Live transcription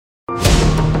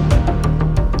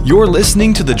You're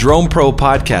listening to the Drone Pro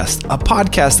Podcast, a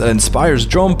podcast that inspires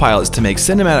drone pilots to make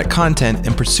cinematic content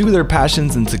and pursue their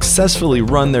passions and successfully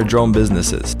run their drone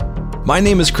businesses. My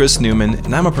name is Chris Newman,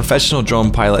 and I'm a professional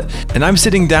drone pilot, and I'm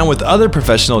sitting down with other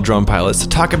professional drone pilots to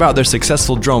talk about their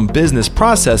successful drone business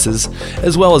processes,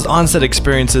 as well as on-set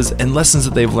experiences and lessons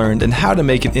that they've learned and how to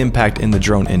make an impact in the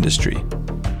drone industry.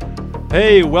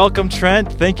 Hey, welcome,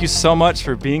 Trent. Thank you so much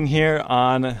for being here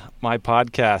on my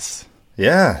podcast.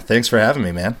 Yeah, thanks for having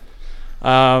me, man.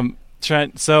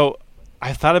 Trent, so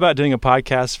I thought about doing a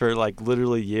podcast for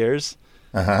literally years,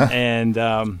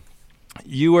 and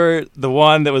you were the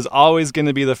one that was always going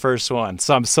to be the first one.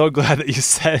 So I'm so glad that you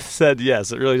said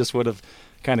yes. It really just would have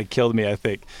kind of killed me, I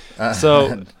think.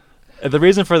 So the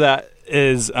reason for that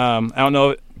is, I don't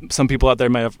know, some people out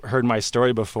there might have heard my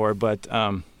story before, but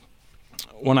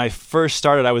when I first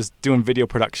started, I was doing video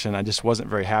production. I just wasn't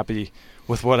very happy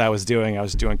with what I was doing. I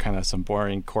was doing kind of some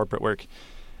boring corporate work.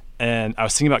 And I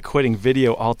was thinking about quitting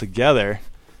video altogether.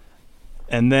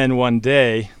 And then one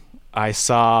day I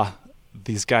saw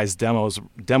these guys' demo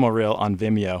reel on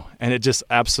Vimeo, and it just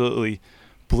absolutely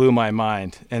blew my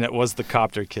mind. And it was the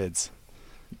Copter Kids.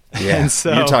 Yeah,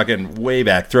 so, you're talking way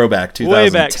back, throwback,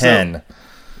 2010. Way back,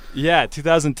 yeah,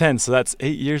 2010. So that's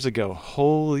 8 years ago.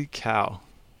 Holy cow.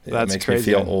 Yeah, that's that makes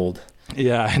crazy. me feel old.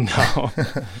 Yeah, I know.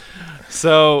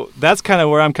 So that's kind of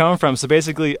where I'm coming from. So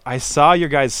basically, I saw your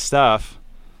guys' stuff,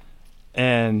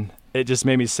 and it just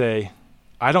made me say,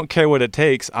 I don't care what it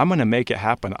takes. I'm going to make it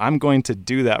happen. I'm going to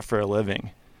do that for a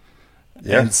living.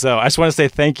 Yeah. And so I just want to say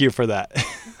thank you for that.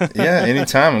 Yeah,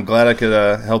 anytime. I'm glad I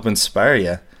could help inspire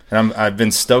you. And I've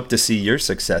been stoked to see your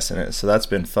success in it. So that's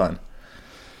been fun.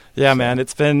 Yeah, man.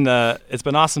 It's been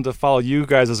awesome to follow you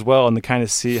guys as well and to kind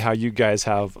of see how you guys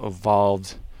have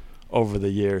evolved over the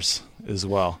years as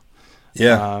well.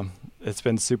 Yeah. It's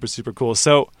been super, super cool.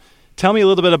 So tell me a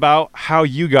little bit about how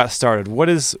you got started. What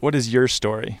is your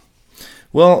story?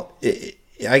 Well,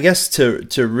 I guess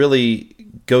to really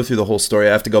go through the whole story,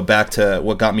 I have to go back to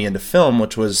what got me into film,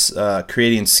 which was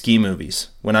creating ski movies.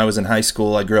 When I was in high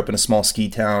school, I grew up in a small ski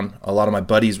town. A lot of my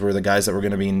buddies were the guys that were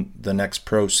going to be the next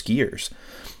pro skiers.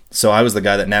 So I was the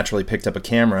guy that naturally picked up a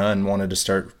camera and wanted to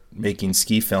start making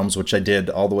ski films, which I did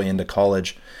all the way into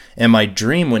college. And my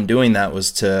dream when doing that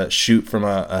was to shoot from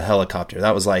a helicopter.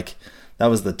 That was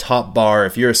the top bar.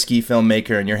 If you're a ski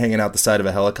filmmaker and you're hanging out the side of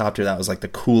a helicopter, that was like the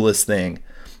coolest thing.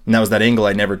 And that was that angle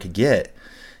I never could get.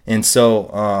 And so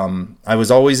I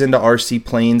was always into RC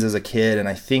planes as a kid, and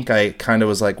I think I kind of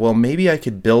was like, well, maybe I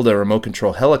could build a remote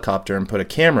control helicopter and put a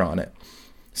camera on it.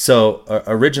 So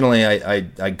originally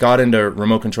I got into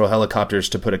remote control helicopters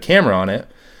to put a camera on it,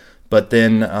 but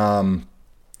then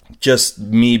just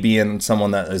me being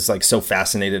someone that is so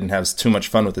fascinated and has too much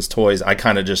fun with his toys, I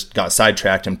kind of just got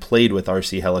sidetracked and played with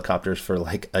RC helicopters for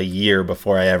a year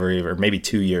before I or maybe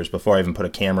 2 years before I even put a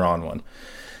camera on one.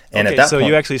 And okay, at that so point,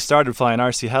 you actually started flying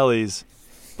RC helis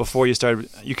before you started.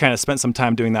 You kind of spent some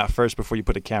time doing that first before you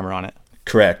put a camera on it.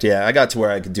 Correct. Yeah, I got to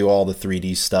where I could do all the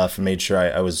 3D stuff and made sure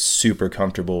I was super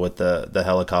comfortable with the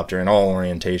helicopter and all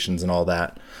orientations and all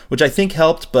that, which I think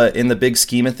helped. But in the big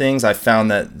scheme of things, I found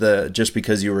that just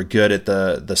because you were good at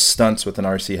the stunts with an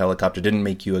RC helicopter didn't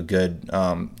make you a good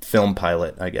film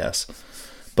pilot, I guess.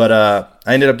 But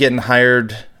I ended up getting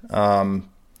hired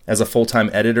as a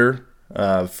full-time editor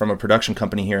from a production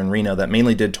company here in Reno that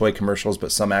mainly did toy commercials,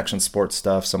 but some action sports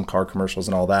stuff, some car commercials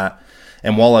and all that.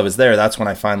 And while I was there, that's when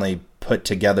I finally put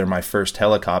together my first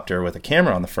helicopter with a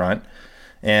camera on the front.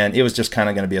 And it was just kind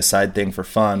of going to be a side thing for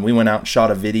fun. We went out and shot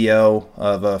a video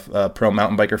of a pro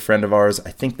mountain biker friend of ours.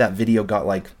 I think that video got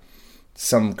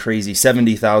some crazy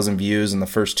 70,000 views in the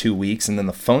first 2 weeks. And then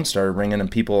the phone started ringing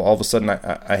and people, all of a sudden,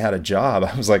 I had a job.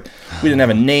 I was like, we didn't have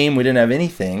a name. We didn't have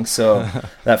anything. So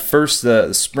that first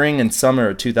spring and summer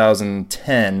of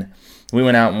 2010, we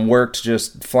went out and worked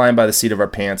just flying by the seat of our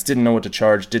pants. Didn't know what to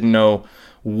charge. Didn't know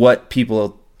what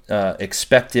people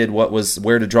expected,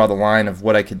 where to draw the line of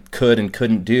what I could and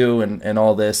couldn't do and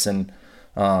all this. And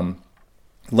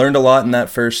learned a lot in that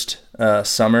first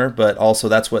summer, but also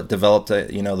that's what developed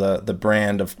the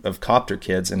brand of Copter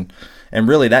Kids. And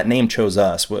really that name chose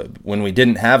us. When we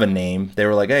didn't have a name, they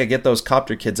were like, hey, get those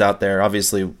Copter Kids out there.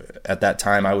 Obviously at that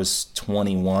time I was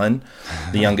 21,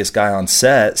 the youngest guy on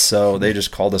set, so they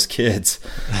just called us kids.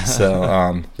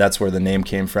 So that's where the name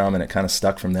came from, and it kind of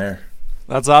stuck from there.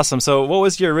 That's awesome. So what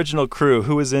was your original crew?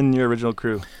 Who was in your original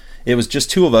crew? It was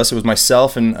just two of us. It was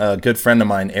myself and a good friend of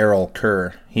mine, Errol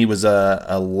Kerr. He was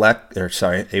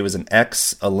he was an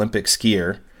ex-Olympic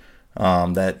skier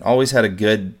that always had a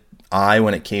good eye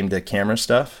when it came to camera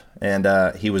stuff. And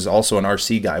he was also an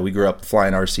RC guy. We grew up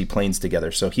flying RC planes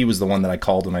together. So he was the one that I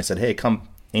called when I said, hey, come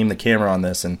aim the camera on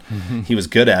this. And he was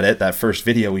good at it, that first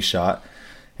video we shot.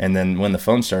 And then when the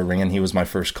phone started ringing, he was my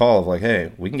first call of like,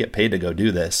 hey, we can get paid to go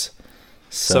do this.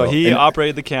 So he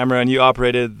operated the camera and you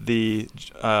operated the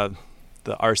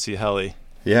RC heli.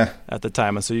 Yeah. At the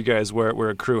time. And so you guys were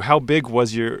a crew. How big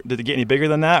was did it get any bigger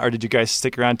than that? Or did you guys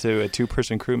stick around to a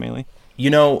 2-person crew mainly?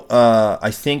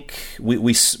 I think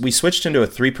we switched into a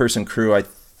 3-person crew, I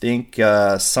think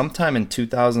sometime in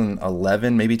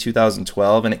 2011, maybe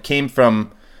 2012. And it came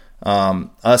from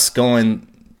us going,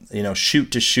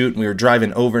 shoot to shoot. And we were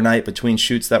driving overnight between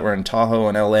shoots that were in Tahoe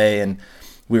and LA. And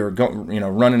we were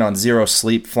running on 0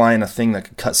 sleep, flying a thing that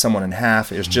could cut someone in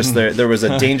half. It was just there was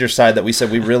a danger side that we said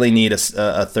we really need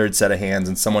a third set of hands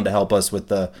and someone to help us with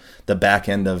the back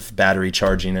end of battery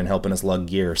charging and helping us lug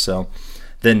gear. So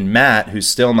then Matt, who's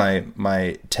still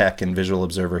my tech and visual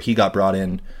observer, he got brought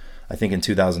in, I think in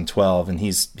 2012, and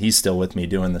he's still with me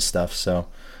doing this stuff. So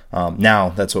now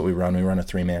that's what we run. We run a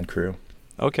 3-man crew.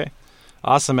 Okay.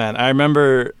 Awesome, man. I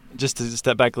remember, just to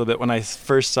step back a little bit, when I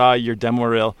first saw your demo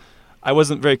reel, I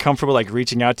wasn't very comfortable like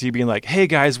reaching out to you being like, hey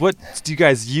guys, what do you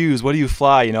guys use? What do you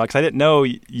fly? Because I didn't know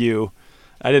you.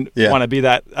 I didn't want to be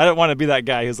that. I didn't want to be that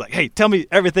guy who's like, hey, tell me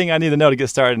everything I need to know to get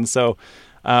started. And so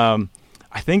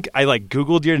I think I like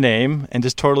Googled your name and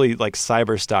just totally like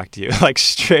cyber stalked you, like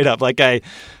straight up. Like I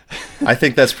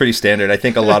think that's pretty standard. I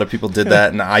think a lot of people did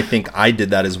that, and I think I did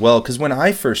that as well. Because when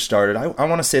I first started, I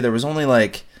want to say there was only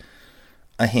like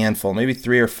a handful, maybe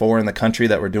 3 or 4 in the country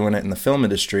that were doing it in the film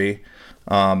industry.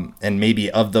 And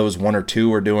maybe of those 1 or 2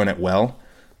 were doing it well.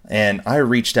 And I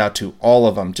reached out to all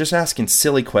of them, just asking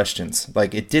silly questions.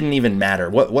 Like it didn't even matter.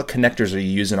 What connectors are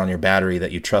you using on your battery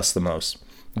that you trust the most?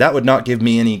 That would not give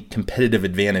me any competitive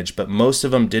advantage, but most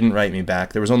of them didn't write me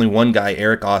back. There was only one guy,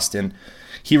 Eric Austin.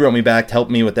 He wrote me back,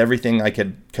 helped me with everything I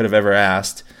could have ever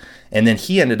asked. And then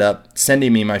he ended up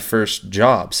sending me my first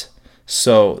jobs.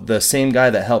 So the same guy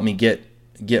that helped me get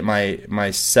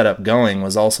my setup going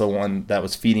was also one that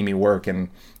was feeding me work, and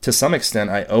to some extent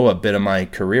I owe a bit of my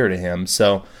career to him.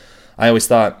 So I always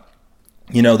thought,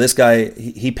 this guy,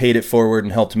 he paid it forward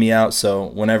and helped me out. So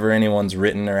whenever anyone's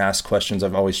written or asked questions,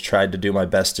 I've always tried to do my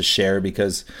best to share,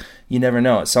 because you never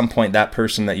know, at some point that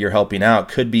person that you're helping out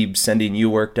could be sending you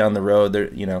work down the road.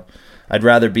 I'd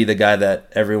rather be the guy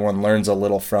that everyone learns a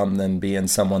little from than being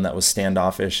someone that was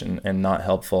standoffish and not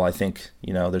helpful. I think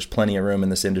there's plenty of room in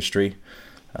this industry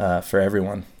for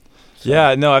everyone. So.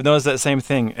 Yeah, no, I've noticed that same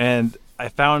thing, and I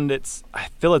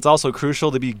feel it's also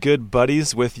crucial to be good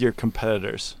buddies with your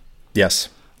competitors. Yes.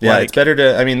 Yeah, it's better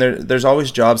to, there's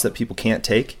always jobs that people can't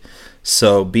take,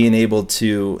 so being able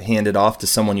to hand it off to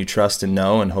someone you trust and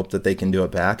know and hope that they can do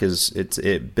it back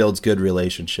it builds good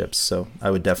relationships. So I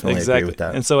would definitely agree with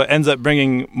that. And so it ends up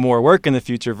bringing more work in the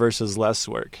future versus less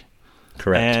work.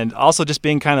 Correct. And also just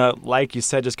being kind of, like you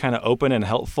said, just kind of open and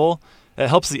helpful. It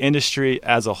helps the industry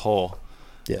as a whole.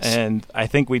 Yes. And I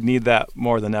think we need that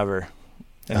more than ever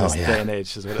in this day and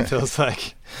age, is what it feels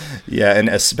like. Yeah, and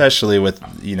especially with,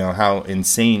 how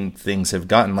insane things have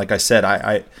gotten. Like I said,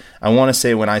 I want to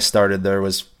say when I started, there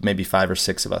was maybe 5 or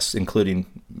 6 of us, including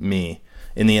me,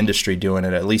 in the industry doing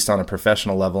it, at least on a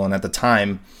professional level. And at the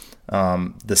time,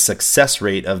 the success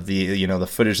rate of the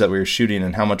footage that we were shooting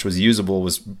and how much was usable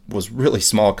was really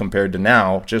small compared to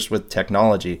now, just with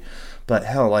technology. But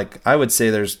hell, like I would say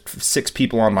there's 6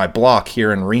 people on my block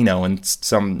here in Reno, in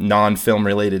some non-film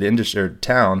related industry or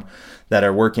town, that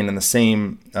are working in the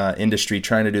same industry,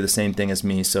 trying to do the same thing as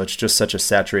me. So it's just such a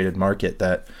saturated market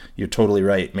that you're totally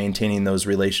right. Maintaining those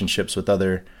relationships with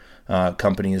other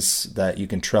companies that you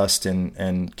can trust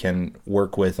and can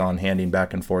work with on handing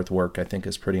back and forth work, I think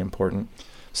is pretty important.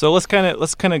 So let's kind of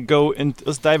let's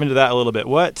dive into that a little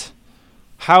bit.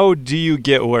 How do you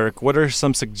get work? What are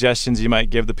some suggestions you might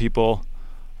give the people?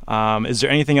 Is there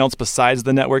anything else besides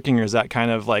the networking, or is that kind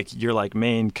of like your like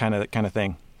main kind of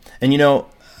thing? And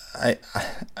I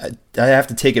have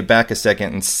to take it back a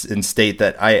second and state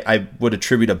that I would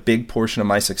attribute a big portion of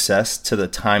my success to the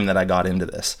time that I got into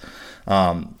this.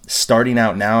 Starting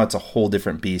out now, it's a whole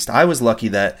different beast. I was lucky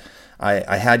that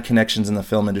I had connections in the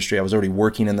film industry. I was already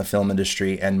working in the film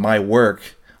industry, and my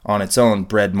work on its own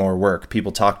bred more work.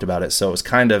 People talked about it. So it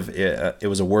was it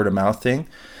was a word of mouth thing.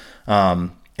 And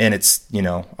it's,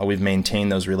 we've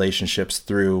maintained those relationships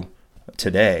through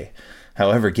today.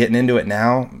 However, getting into it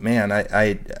now, man,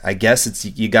 I guess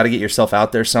you got to get yourself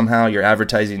out there somehow. You're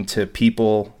advertising to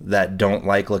people that don't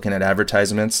like looking at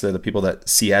advertisements. They're the people that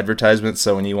see advertisements.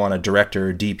 So when you want a director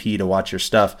or DP to watch your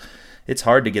stuff, it's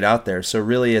hard to get out there. So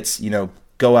really it's,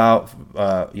 go out,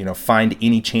 find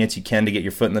any chance you can to get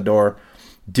your foot in the door,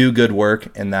 do good work,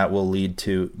 and that will lead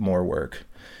to more work.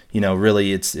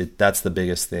 Really that's the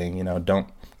biggest thing.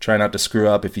 Try not to screw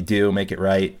up. If you do, make it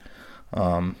right.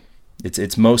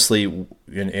 It's mostly,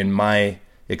 in my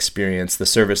experience, the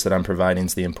service that I'm providing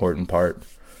is the important part,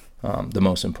 the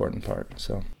most important part.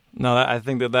 So no, I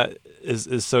think that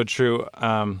is so true.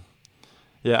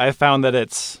 I found that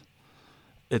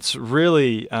it's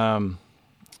really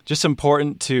just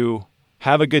important to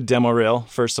have a good demo reel,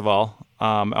 first of all.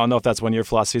 I don't know if that's one of your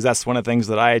philosophies. That's one of the things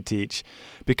that I teach,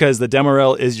 because the demo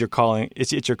reel is your calling.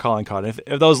 It's your calling card. If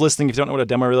those listening, if you don't know what a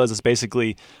demo reel is, it's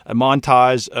basically a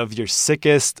montage of your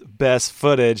sickest, best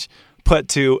footage put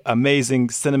to amazing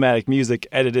cinematic music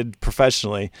edited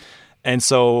professionally. And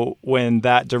so when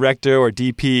that director or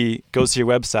DP goes to your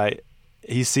website,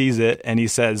 he sees it and he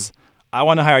says, I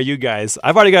want to hire you guys.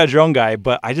 I've already got a drone guy,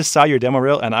 but I just saw your demo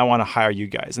reel and I want to hire you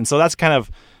guys. And so that's kind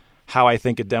of how I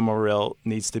think a demo reel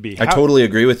needs to be. I totally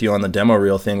agree with you on the demo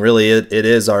reel thing. Really, it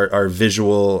is our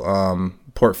visual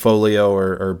portfolio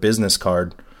or business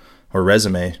card or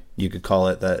resume, you could call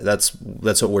it. That's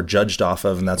what we're judged off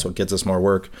of, and that's what gets us more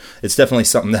work. It's definitely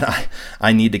something that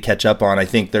I need to catch up on. I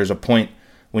think there's a point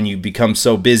when you become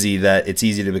so busy that it's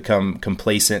easy to become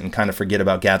complacent and kind of forget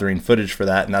about gathering footage for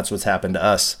that, and that's what's happened to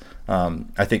us.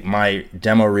 I think my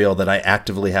demo reel that I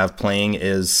actively have playing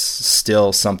is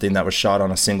still something that was shot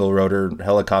on a single rotor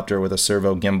helicopter with a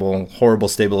servo gimbal, horrible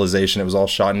stabilization. It was all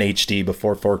shot in HD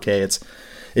before 4K.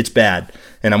 It's bad,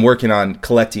 and I'm working on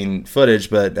collecting footage.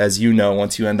 But as you know,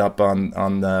 once you end up on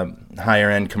the higher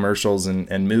end commercials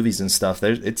and movies and stuff,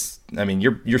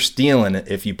 you're stealing it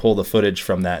if you pull the footage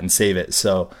from that and save it.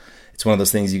 So it's one of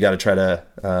those things you got to try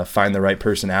to find the right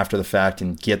person after the fact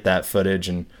and get that footage,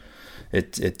 and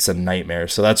it's a nightmare.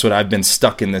 So that's what I've been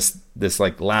stuck in this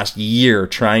like last year,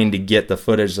 trying to get the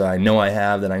footage that I know I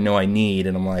have, that I know I need,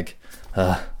 and I'm like,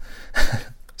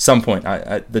 some point,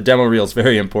 the demo reel is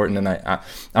very important, and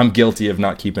I'm guilty of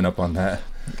not keeping up on that.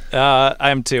 I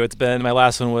am too. My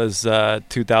last one was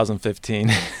 2015.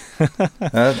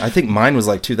 I think mine was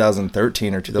like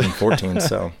 2013 or 2014.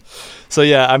 So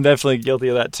yeah, I'm definitely guilty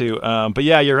of that too. But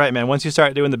yeah, you're right, man. Once you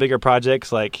start doing the bigger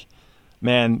projects, like,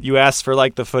 man, you ask for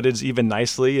like the footage even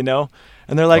nicely, and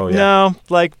they're like, no,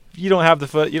 like you don't have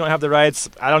the rights.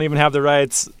 I don't even have the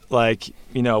rights. Like,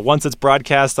 once it's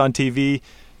broadcast on TV,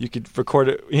 you could record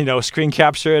it, screen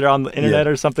capture it on the internet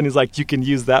or something. He's like, you can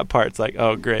use that part. It's like,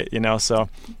 oh, great, so.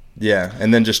 Yeah,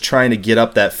 and then just trying to get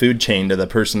up that food chain to the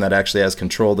person that actually has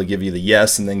control to give you the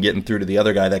yes, and then getting through to the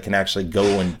other guy that can actually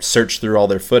go and search through all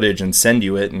their footage and send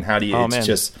you it. And how do you?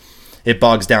 It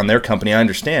bogs down their company. I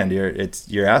understand.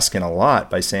 You're asking a lot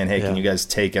by saying, hey, can you guys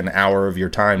take an hour of your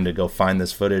time to go find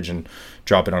this footage and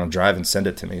drop it on a drive and send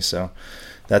it to me? So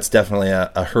that's definitely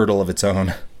a hurdle of its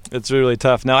own. It's really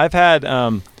tough. Now I've had,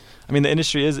 the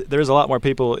industry there's a lot more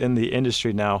people in the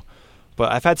industry now,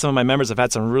 but I've had some of my members have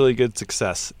had some really good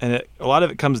success. And a lot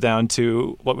of it comes down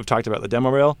to what we've talked about, the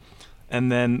demo reel,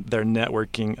 and then their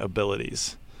networking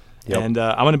abilities. Yep. And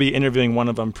I'm going to be interviewing one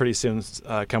of them pretty soon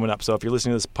coming up. So if you're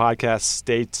listening to this podcast,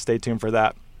 stay tuned for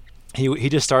that. He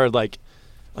just started like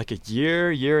a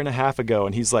year and a half ago,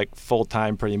 and he's like full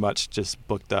time, pretty much just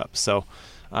booked up. So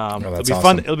it'll be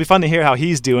fun. It'll be fun to hear how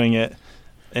he's doing it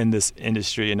in this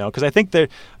industry, because I think I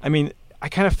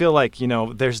kind of feel like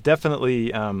there's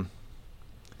definitely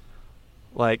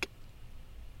like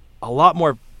a lot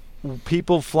more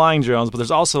people flying drones, but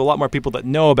there's also a lot more people that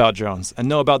know about drones and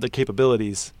know about the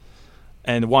capabilities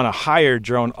and want to hire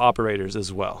drone operators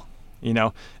as well.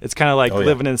 It's kind of like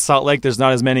living in Salt Lake. There's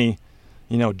not as many,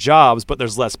 jobs, but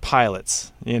there's less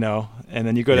pilots, and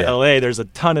then you go to LA, there's a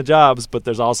ton of jobs, but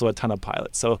there's also a ton of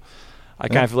pilots. So I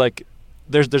kind of feel like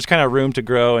there's kind of room to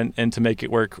grow and to make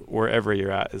it work wherever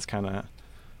you're at is kind of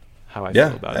how I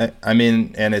feel about it.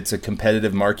 And it's a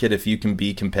competitive market. If you can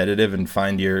be competitive and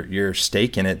find your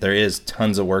stake in it, there is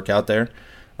tons of work out there.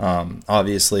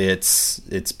 Obviously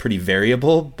it's pretty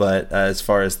variable, but as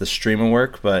far as the stream of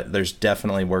work, but there's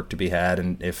definitely work to be had.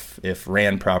 And if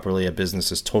ran properly, a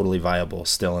business is totally viable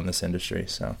still in this industry.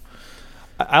 So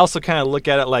I also kind of look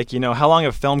at it like, how long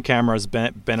have film cameras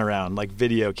been around, like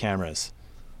video cameras,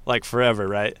 like forever,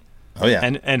 right? Oh yeah.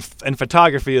 And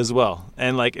photography as well.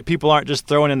 And like people aren't just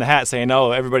throwing in the hat saying,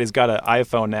 "Oh, everybody's got an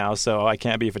iPhone now, so I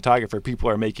can't be a photographer." People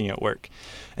are making it work.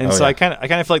 And I kind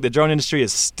of feel like the drone industry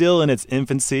is still in its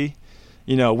infancy.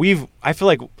 I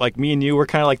feel like me and you were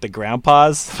kind of like the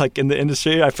grandpas like in the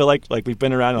industry. I feel like we've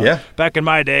been around. Back in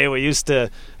my day, we used to,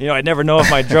 I'd never know if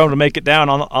my drone would make it down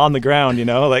on the ground,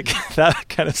 like that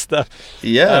kind of stuff.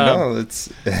 Yeah,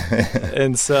 it's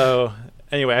and so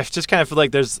anyway, I just kind of feel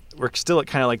like we're still at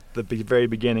kind of like the very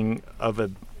beginning of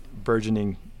a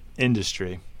burgeoning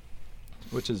industry,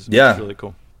 which is really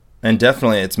cool. And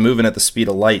definitely it's moving at the speed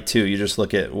of light too. You just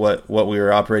look at what we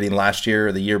were operating last year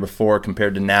or the year before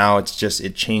compared to now. It's just,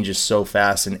 it changes so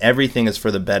fast, and everything is for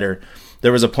the better.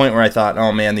 There was a point where I thought,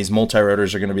 oh man, these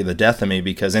multi-rotors are going to be the death of me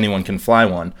because anyone can fly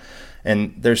one.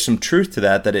 And there's some truth to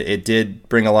that it did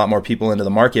bring a lot more people into the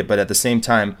market, but at the same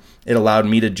time, it allowed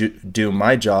me to do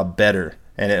my job better.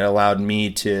 And it allowed me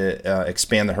to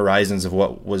expand the horizons of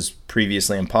what was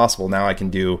previously impossible. Now I can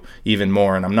do even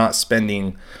more, and I'm not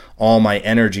spending all my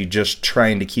energy just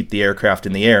trying to keep the aircraft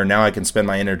in the air. Now I can spend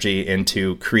my energy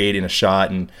into creating a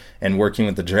shot and working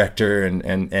with the director,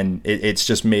 and it's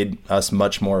just made us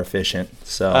much more efficient.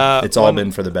 So it's all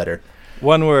been for the better.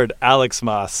 One word, Alex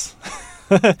Moss.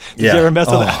 Did you ever mess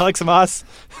with Alex Moss?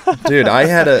 Dude, I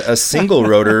had a single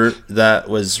rotor that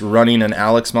was running an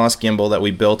Alex Moss gimbal that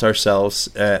we built ourselves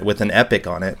with an Epic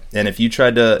on it. And if you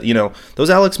tried to,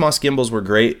 those Alex Moss gimbals were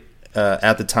great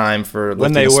at the time for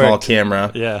lifting a small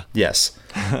camera. Yeah. Yes.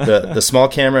 The small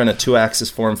camera and a 2-axis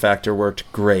form factor worked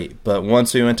great. But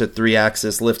once we went to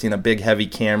 3-axis, lifting a big heavy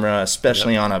camera,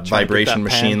 especially on a vibration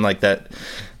machine like that,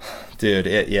 dude,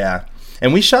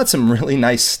 And we shot some really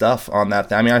nice stuff on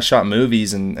that. I mean, I shot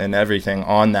movies and everything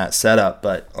on that setup,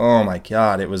 but oh my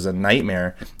God, it was a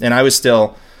nightmare. And I was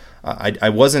still, I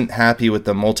wasn't happy with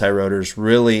the multi-rotors,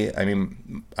 really. I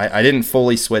mean, I didn't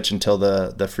fully switch until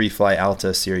the FreeFly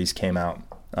Alta series came out.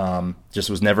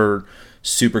 Just was never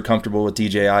super comfortable with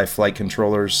DJI flight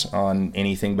controllers on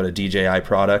anything but a DJI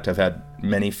product. I've had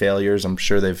many failures. I'm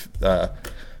sure they've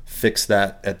fixed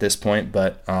that at this point.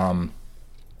 But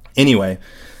anyway,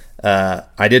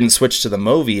 I didn't switch to the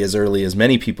Movi as early as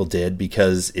many people did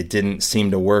because it didn't seem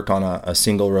to work on a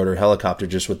single rotor helicopter,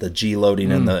 just with the G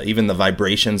loading and even the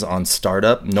vibrations on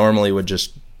startup normally would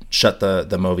just shut the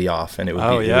Movi off, and it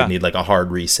would need like a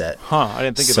hard reset. I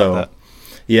didn't think about that.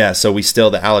 Yeah, so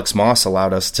the Alex Moss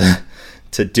allowed us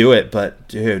to do it, but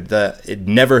dude, it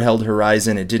never held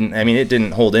horizon. It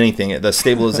didn't hold anything. The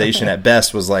stabilization at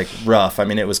best was like rough. I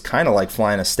mean, it was kind of like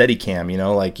flying a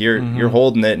Steadicam, like you're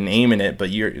holding it and aiming it, but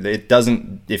it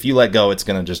doesn't. If you let go, it's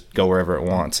gonna just go wherever it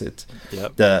wants.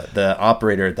 The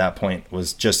operator at that point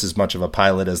was just as much of a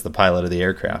pilot as the pilot of the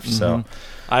aircraft. So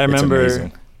I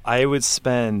remember I would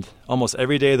spend almost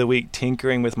every day of the week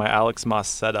tinkering with my Alex Moss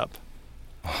setup,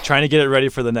 trying to get it ready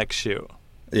for the next shoot.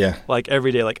 Yeah, like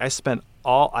every day. Like I spent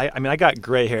I got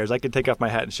gray hairs. I could take off my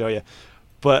hat and show you.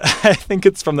 But I think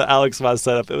it's from the Alex Moss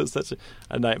setup. It was such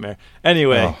a nightmare.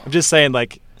 Anyway, I'm just saying,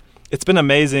 like, it's been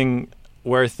amazing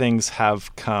where things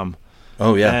have come.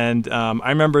 Oh, yeah. And I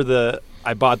remember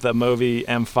I bought the Movi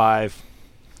M5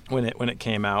 when it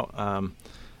came out,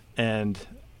 and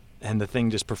the thing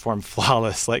just performed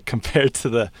flawless, like, compared to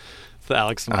the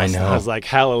Alex Moss. I know. I was like,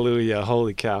 hallelujah,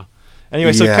 holy cow.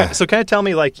 Anyway, so kind of tell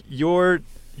me, like, your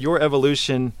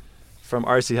evolution from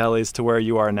RC Helis to where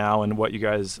you are now and what you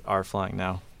guys are flying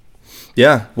now.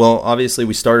 Yeah, well, obviously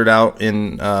we started out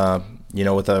in,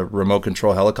 with a remote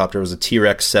control helicopter. It was a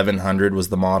T-Rex 700 was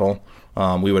the model.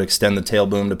 We would extend the tail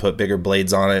boom to put bigger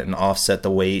blades on it and offset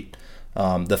the weight.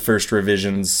 The first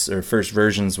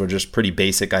versions were just pretty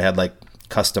basic. I had like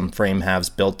custom frame halves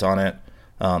built on it.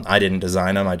 I didn't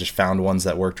design them. I just found ones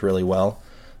that worked really well.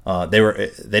 They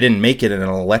didn't make it in an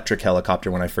electric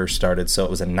helicopter when I first started, so it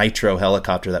was a nitro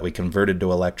helicopter that we converted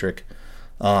to electric.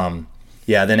 Then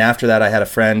after that, I had a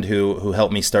friend who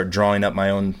helped me start drawing up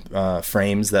my own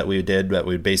frames that we did. That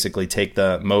we'd basically take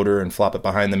the motor and flop it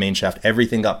behind the main shaft.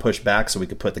 Everything got pushed back so we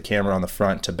could put the camera on the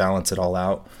front to balance it all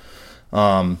out.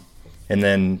 And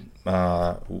then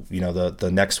the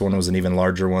next one was an even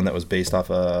larger one that was based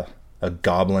off a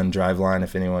Goblin driveline.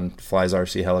 If anyone flies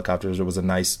RC helicopters, it was a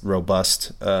nice,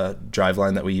 robust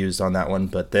driveline that we used on that one.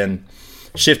 But then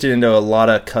shifted into a lot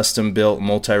of custom-built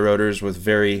multi-rotors with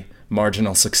very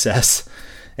marginal success.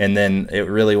 And then it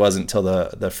really wasn't until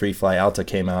the FreeFly Alta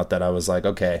came out that I was like,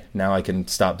 okay, now I can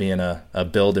stop being a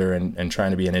builder and trying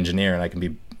to be an engineer, and I can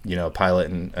be a pilot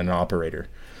and an operator.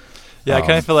 Yeah, I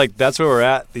kind of feel like that's where we're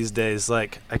at these days.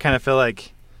 Like, I kind of feel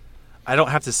like I don't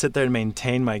have to sit there and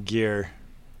maintain my gear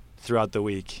throughout the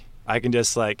week. I can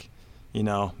just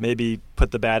maybe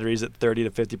put the batteries at 30 to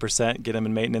 50%, get them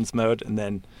in maintenance mode, and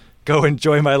then go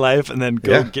enjoy my life, and then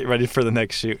go get ready for the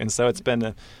next shoot. And so it's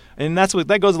been and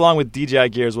that goes along with DJI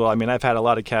gear as well. I mean, I've had a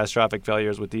lot of catastrophic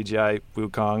failures with DJI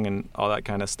Wukong and all that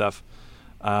kind of stuff.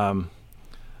 And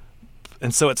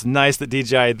so it's nice that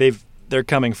DJI they're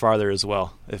coming farther as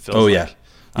well. It feels like.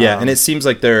 And it seems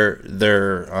like they're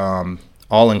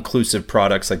all-inclusive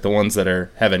products, like the ones that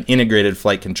have an integrated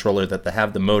flight controller, that they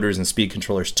have the motors and speed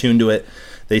controllers tuned to it.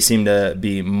 They seem to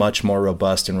be much more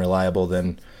robust and reliable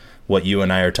than what you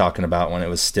and I are talking about when it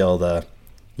was still the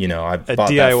I A bought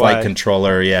DIY. that flight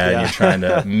controller, and you're trying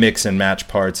to mix and match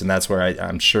parts, and that's where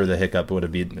I'm sure the hiccup would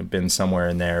have been somewhere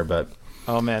in there. But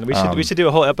oh man, we should do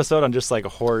a whole episode on just like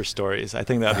horror stories. I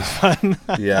think that'd be fun.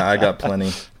 Yeah, I got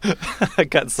plenty. I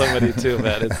got so many too,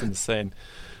 man. It's insane.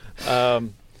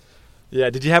 Yeah,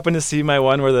 did you happen to see my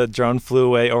one where the drone flew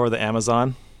away over the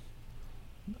Amazon?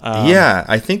 Yeah,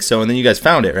 I think so. And then you guys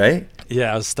found it, right?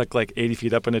 Yeah, I was stuck like 80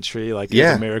 feet up in a tree. Like, it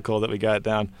was a miracle that we got it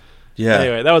down. Yeah.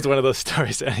 Anyway, that was one of those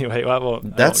stories. Anyway, I won't go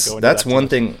into that's that one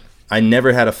thing. I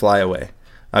never had a flyaway.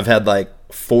 I've had like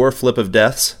 4 flip of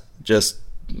deaths. Just,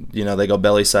 they go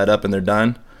belly side up and they're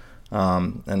done.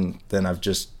 And then I've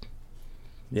just,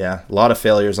 a lot of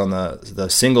failures on the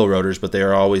single rotors, but they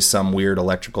are always some weird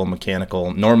electrical,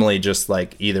 mechanical, normally just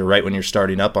like either right when you're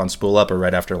starting up on spool up or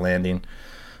right after landing.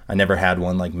 I never had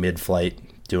one like mid-flight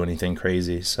do anything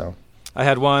crazy. So I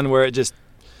had one where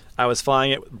I was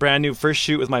flying it brand new, first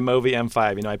shoot with my Movi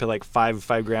M5. I paid like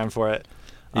 $5 grand for it.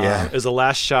 It was the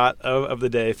last shot of the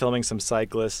day, filming some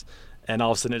cyclists, and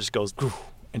all of a sudden it just goes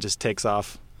and just takes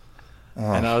off.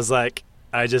 And I was like,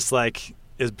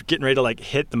 is getting ready to like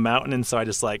hit the mountain, and so I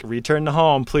just like return to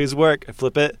home, please work. I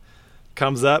flip it,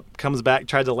 comes up, comes back,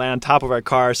 tried to land on top of our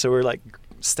car, so we're like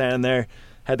standing there,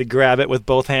 had to grab it with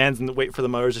both hands and wait for the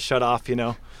motors to shut off.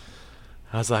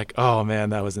 I was like, oh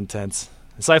man, that was intense.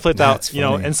 So I flipped out,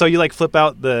 and so you like flip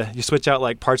out you switch out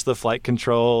like parts of the flight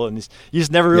control, and you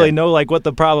just never really know like what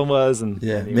the problem was. And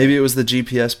anyway. Maybe it was the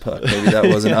GPS puck. Maybe that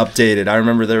wasn't updated. I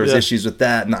remember there was issues with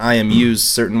that, and the IMUs,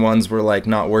 certain ones were like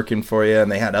not working for you,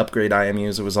 and they had to upgrade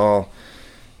IMUs. It was all,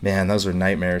 man, those were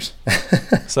nightmares.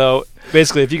 So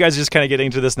basically, if you guys are just kind of getting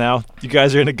into this now, you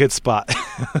guys are in a good spot.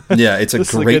 Yeah, it's a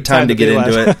great time to get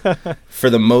into it. For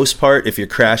the most part, if you're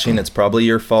crashing, it's probably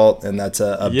your fault, and that's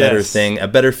a better thing, a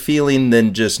better feeling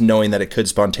than just knowing that it could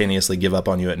spontaneously give up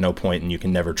on you at no point, and you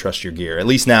can never trust your gear. At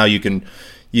least now you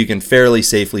can fairly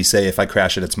safely say, if I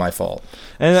crash it, it's my fault.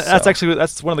 And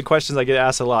that's one of the questions I get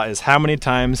asked a lot is, how many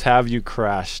times have you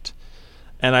crashed?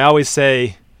 And I always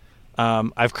say,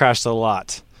 I've crashed a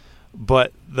lot.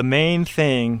 But the main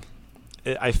thing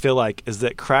I feel like is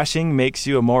that crashing makes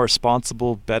you a more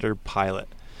responsible, better pilot.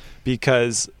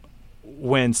 Because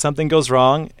when something goes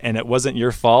wrong and it wasn't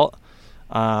your fault,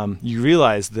 you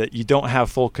realize that you don't have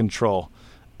full control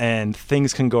and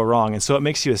things can go wrong. And so it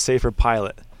makes you a safer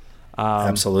pilot.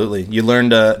 Absolutely. You learn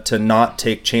to not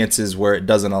take chances where it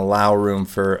doesn't allow room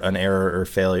for an error or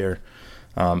failure.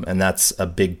 And that's a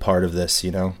big part of this,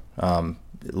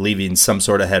 leaving some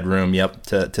sort of headroom,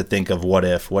 to think of what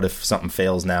if something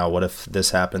fails now, what if this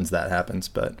happens, that happens.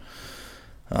 But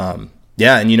and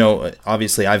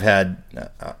obviously I've had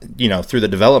through the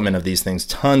development of these things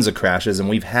tons of crashes, and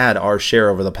we've had our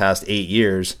share over the past 8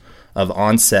 years of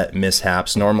onset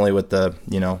mishaps. Normally with the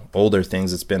older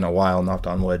things, it's been a while, knock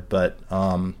on wood, but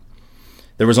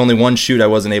there was only one shoot I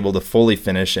wasn't able to fully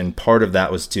finish, and part of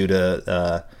that was due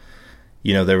to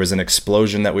there was an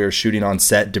explosion that we were shooting on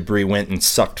set. Debris went and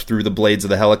sucked through the blades of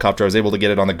the helicopter. I was able to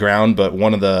get it on the ground, but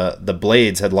one of the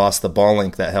blades had lost the ball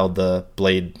link that held the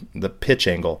pitch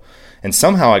angle. And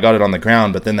somehow I got it on the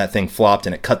ground, but then that thing flopped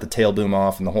and it cut the tail boom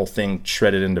off, and the whole thing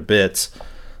shredded into bits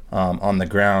on the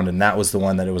ground. And that was the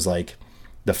one that it was like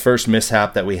the first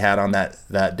mishap that we had on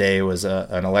that day was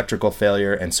an electrical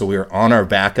failure. And so we were on our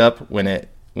backup when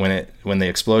the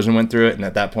explosion went through it. And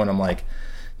at that point I'm like,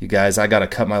 you guys, I got to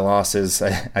cut my losses.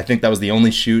 I think that was the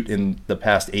only shoot in the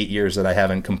past 8 years that I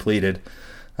haven't completed.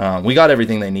 We got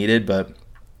everything they needed, but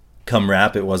come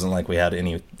wrap, it wasn't like we had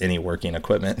any working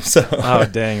equipment. So oh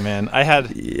dang, man! I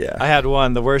had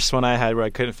one, the worst one I had, where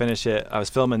I couldn't finish it. I was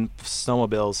filming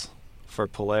snowmobiles for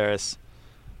Polaris,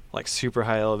 like super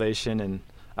high elevation, and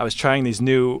I was trying these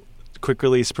new quick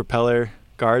release propeller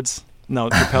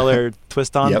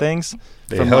twist on things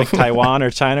from like Taiwan or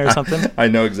China or something. I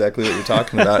know exactly what you're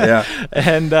talking about. Yeah.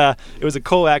 And it was a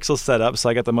coaxial setup, so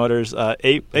I got the motors,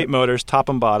 eight motors, top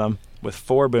and bottom, with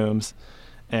 4 booms,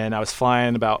 and I was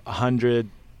flying about 100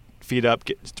 feet up.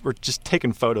 We're just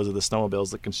taking photos of the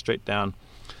snowmobiles looking straight down,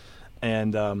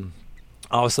 and all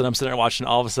of a sudden I'm sitting there watching.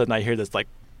 All of a sudden I hear this like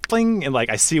cling, and like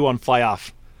I see one fly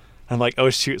off. I'm like, oh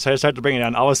shoot! So I start to bring it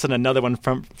down. All of a sudden another one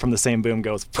from the same boom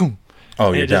goes boom.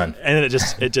 Oh, you're done. And then it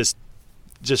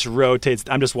just rotates.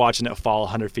 I'm just watching it fall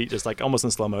 100 feet, just like almost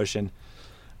in slow motion.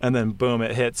 And then boom,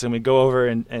 it hits. And we go over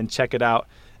and check it out.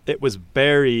 It was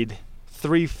buried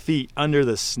 3 feet under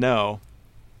the snow.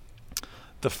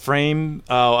 The frame,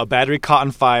 a battery caught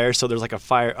on fire. So there's like a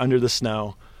fire under the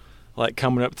snow, like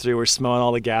coming up through. We're smelling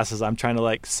all the gases. I'm trying to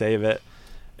like save it.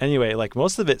 Anyway, like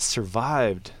most of it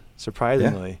survived,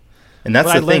 surprisingly. And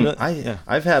that's the thing.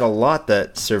 I've had a lot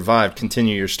that survived.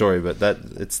 Continue your story, but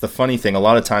it's the funny thing. A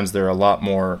lot of times they're a lot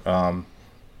more,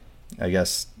 I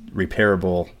guess,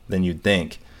 repairable than you'd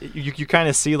think. You kind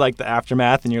of see like the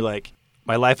aftermath, and you're like,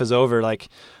 my life is over. Like,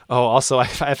 oh, also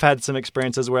I've had some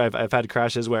experiences where I've had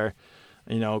crashes where,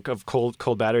 of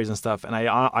cold batteries and stuff. And I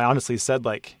honestly said,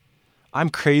 like, I'm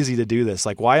crazy to do this.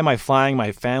 Like, why am I flying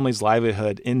my family's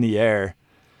livelihood in the air?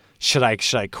 Should I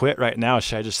quit right now?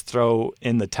 Should I just throw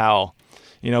in the towel?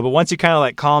 But once you kind of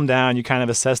like calm down, you kind of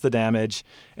assess the damage,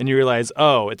 and you realize,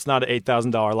 oh, it's not an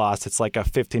 $8,000 loss. It's like a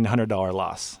 $1,500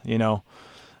 loss,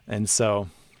 And so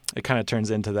it kind of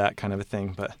turns into that kind of a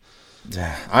thing. But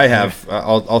I have,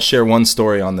 I'll share one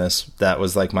story on this. That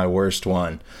was like my worst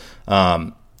one.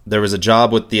 There was a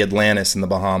job with the Atlantis in the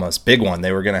Bahamas, big one.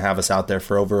 They were going to have us out there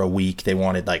for over a week. They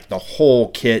wanted like the whole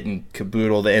kit and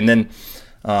caboodle. And then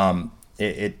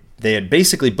they had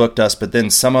basically booked us, but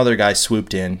then some other guy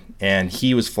swooped in, and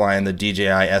he was flying the DJI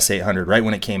S800 right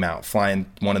when it came out, flying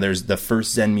one of the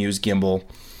first Zenmuse gimbal.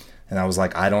 And I was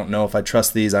like, I don't know if I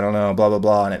trust these. I don't know, blah, blah,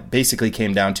 blah. And it basically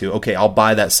came down to, okay, I'll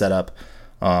buy that setup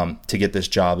to get this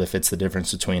job if it's the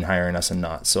difference between hiring us and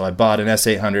not. So I bought an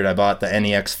S800. I bought the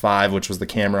NEX5, which was the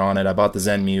camera on it. I bought the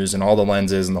Zenmuse and all the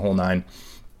lenses and the whole nine.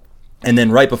 And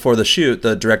then right before the shoot,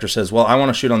 the director says, well, I want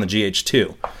to shoot on the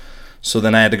GH2. So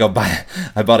then I had to go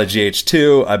I bought a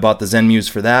GH2. I bought the Zenmuse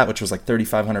for that, which was like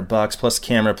 $3,500 plus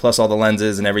camera, plus all the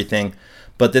lenses and everything.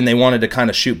 But then they wanted to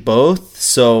kind of shoot both.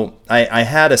 So I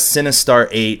had a Cinestar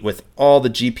 8 with all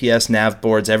the GPS nav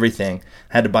boards, everything.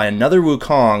 I had to buy another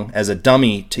Wukong as a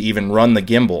dummy to even run the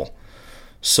gimbal.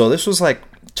 So this was like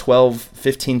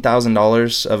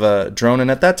 $12,000-$15,000 of a drone.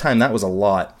 And at that time, that was a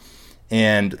lot.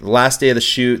 And last day of the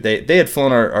shoot, they had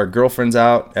flown our girlfriends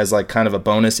out as like kind of a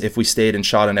bonus if we stayed and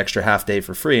shot an extra half day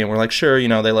for free. And we're like, sure, they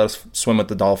let us swim with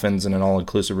the dolphins in an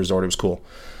all-inclusive resort. It was cool.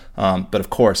 But of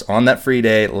course, on that free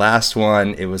day, last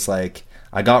one, it was like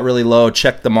I got really low,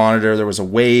 checked the monitor. There was a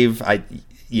wave. I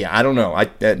don't know.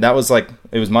 That was like,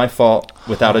 it was my fault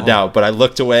without a doubt. But I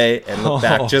looked away and looked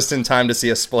back just in time to see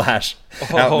a splash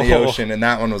out in the ocean. And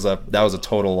that one was a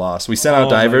total loss. We sent out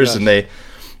divers and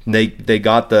they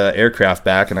got the aircraft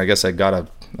back, and I guess I got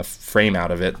a frame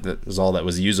out of it. That was all that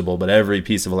was usable, but every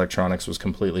piece of electronics was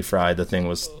completely fried. The thing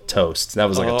was toast. That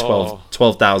was like a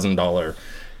 $12,000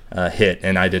 hit,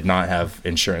 and I did not have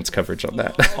insurance coverage on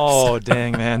that. Oh,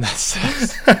 dang, man. That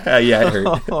sucks. Yeah, it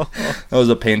hurt. That was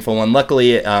a painful one.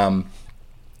 Luckily,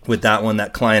 with that one,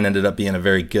 that client ended up being a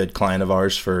very good client of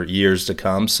ours for years to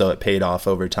come, so it paid off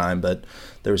over time, but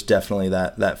there was definitely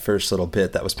that first little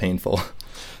bit that was painful.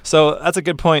 So that's a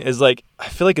good point, is like, I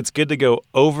feel like it's good to go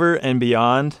over and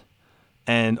beyond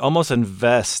and almost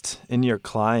invest in your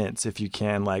clients if you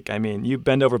can. Like, I mean, you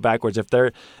bend over backwards.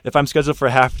 If I'm scheduled for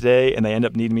a half day and they end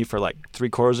up needing me for like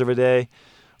 3/4 of a day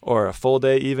or a full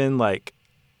day even, like,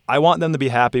 I want them to be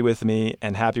happy with me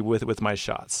and happy with my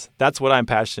shots. That's what I'm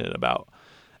passionate about.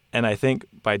 And I think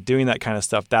by doing that kind of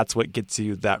stuff, that's what gets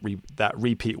you that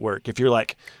repeat work. If you're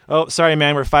like, oh, sorry,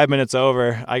 man, we're 5 minutes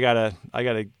over. I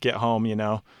gotta get home.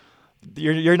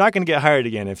 You're not gonna get hired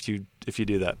again if you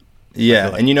do that. Yeah,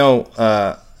 like. And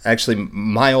actually,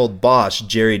 my old boss,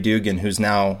 Jerry Dugan, who's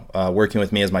now working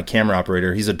with me as my camera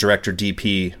operator, he's a director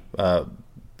DP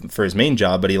for his main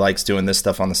job, but he likes doing this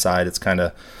stuff on the side. It's kind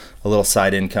of a little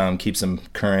side income, keeps him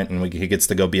current, and he gets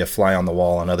to go be a fly on the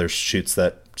wall on other shoots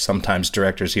that sometimes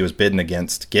directors he was bidding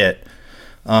against get.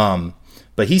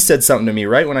 But he said something to me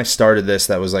right when I started this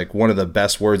that was like one of the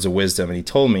best words of wisdom. And he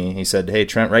told me, he said, hey,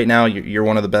 Trent, right now you're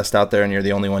one of the best out there and you're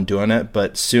the only one doing it,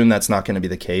 but soon that's not going to be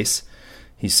the case.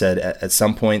 He said at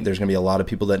some point there's going to be a lot of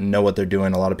people that know what they're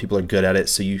doing. A lot of people are good at it.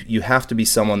 So you have to be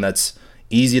someone that's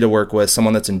easy to work with,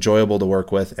 someone that's enjoyable to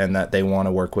work with, and that they want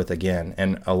to work with again.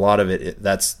 And a lot of it,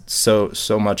 that's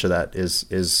so much of that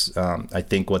is I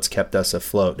think what's kept us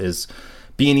afloat is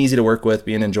being easy to work with,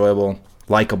 being enjoyable,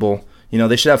 likable.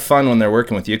 They should have fun when they're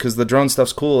working with you, because the drone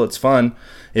stuff's cool. It's fun.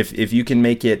 If you can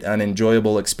make it an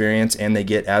enjoyable experience and they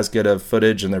get as good of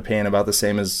footage and they're paying about the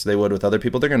same as they would with other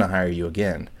people, they're going to hire you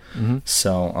again. Mm-hmm.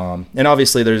 So, and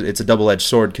obviously it's a double-edged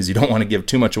sword, because you don't want to give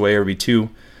too much away or be too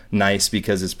nice,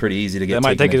 because it's pretty easy to get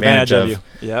taken advantage of. You.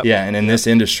 Yep. Yeah, and in this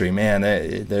industry, man,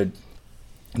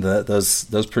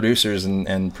 those producers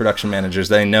and production managers,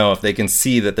 they know if they can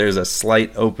see that there's a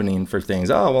slight opening for things,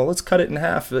 oh, well, let's cut it in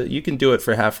half. You can do it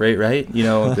for half rate, right?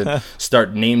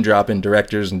 Start name dropping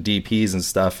directors and DPs and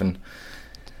stuff. And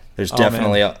there's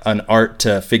definitely an art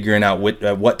to figuring out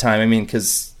what time. I mean,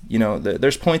 because,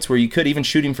 there's points where you could even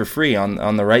shooting for free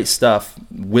on the right stuff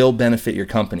will benefit your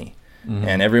company. Mm-hmm.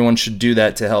 And everyone should do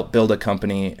that to help build a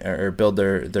company or build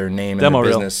their name and their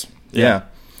business. Yeah.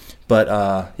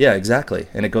 But yeah, exactly.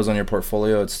 And it goes on your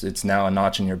portfolio. It's now a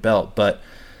notch in your belt. But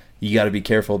you got to be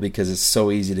careful because it's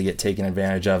so easy to get taken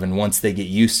advantage of. And once they get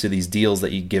used to these deals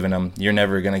that you've given them, you're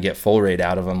never going to get full rate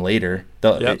out of them later.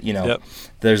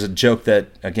 There's a joke that,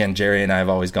 again, Jerry and I have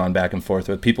always gone back and forth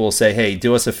with. People will say, hey,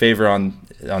 do us a favor on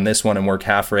this one and work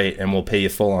half rate and we'll pay you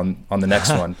full on the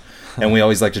next one. And we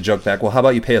always like to joke back, well, how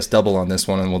about you pay us double on this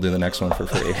one and we'll do the next one for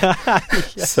free.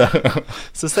 So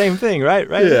it's the same thing, right?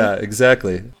 Yeah,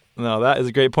 exactly. No, that is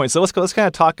a great point. So let's kind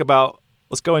of talk about,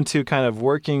 let's go into kind of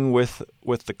working with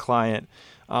the client.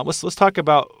 Let's talk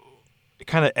about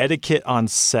kind of etiquette on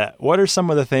set. What are some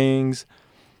of the things?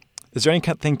 Is there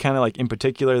anything kind of like in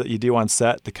particular that you do on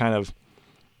set to kind of,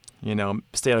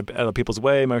 stay out of people's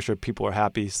way, make sure people are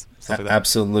happy, stuff like that?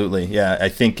 Absolutely, yeah. I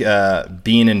think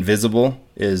being invisible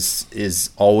is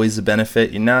always a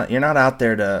benefit. You're not out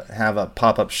there to have a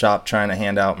pop-up shop trying to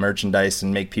hand out merchandise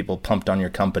and make people pumped on your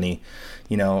company.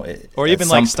 Or even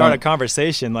like start a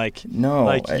conversation. No,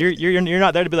 like you're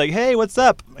not there to be like, hey, what's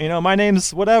up? My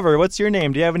name's whatever. What's your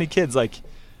name? Do you have any kids? Like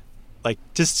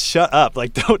just shut up.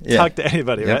 Like don't talk to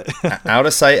anybody. Yep. Right? Out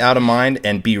of sight, out of mind,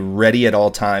 and be ready at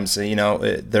all times. So,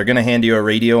 they're going to hand you a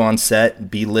radio on set.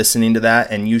 Be listening to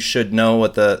that, and you should know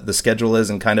what the schedule is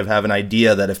and kind of have an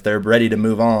idea that if they're ready to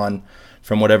move on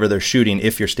from whatever they're shooting,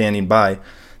 if you're standing by,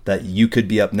 that you could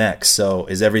be up next. So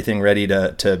is everything ready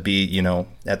to be,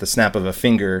 at the snap of a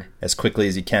finger as quickly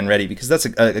as you can ready? Because that's,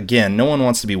 again, no one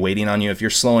wants to be waiting on you. If you're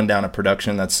slowing down a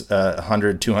production that's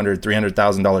 $100,000, $200,000,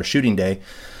 $300,000 shooting day,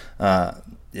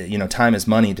 time is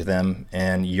money to them,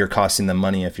 and you're costing them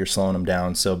money if you're slowing them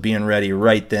down. So being ready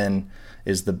right then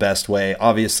is the best way.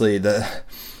 Obviously,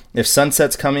 if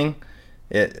sunset's coming,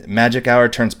 magic hour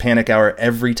turns panic hour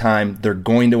every time. They're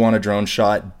going to want a drone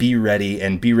shot. Be ready,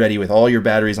 and be ready with all your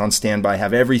batteries on standby.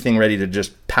 Have everything ready to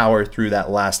just power through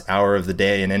that last hour of the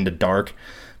day and into dark,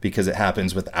 because it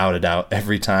happens without a doubt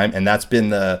every time. And that's been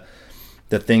the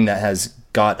thing that has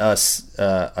got us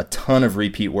a ton of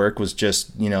repeat work, was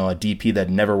just a DP that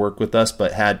never worked with us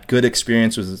but had good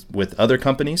experience with other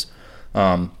companies.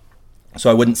 So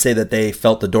I wouldn't say that they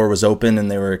felt the door was open and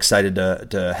they were excited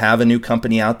to have a new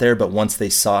company out there, but once they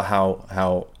saw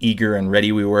how eager and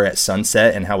ready we were at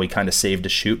sunset and how we kind of saved a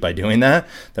shoot by doing that,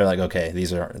 they're like, okay,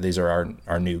 these are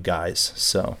our new guys.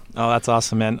 So that's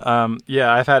awesome, man.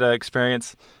 I've had an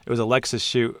experience. It was a Lexus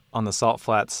shoot on the Salt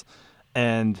Flats,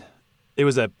 and it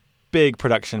was a big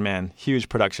production, man, huge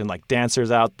production, like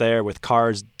dancers out there with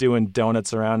cars doing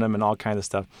donuts around them and all kinds of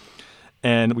stuff.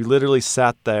 And we literally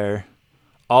sat there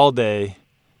all day.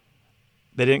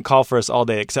 They didn't call for us all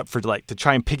day except for to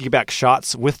try and piggyback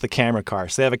shots with the camera car.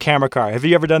 So they have a camera car. Have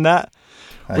you ever done that?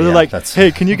 Where they're like,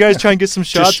 hey, can you guys try and get some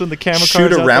shots when the camera car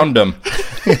shoot around them?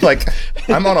 Like,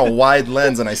 I'm on a wide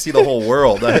lens and I see the whole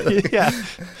world. Yeah.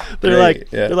 They're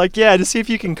like, to see if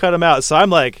you can cut them out. So I'm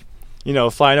like,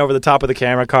 flying over the top of the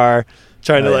camera car,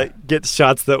 trying to get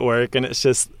shots that work. And it's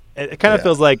just, it kind of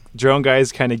feels like drone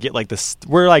guys kind of get like this.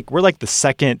 We're like the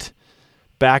second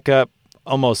backup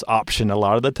almost option a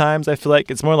lot of the times. I feel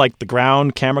like it's more like the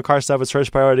ground camera car stuff is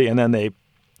first priority, and then do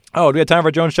we have time for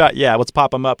a drone shot? Yeah, let's pop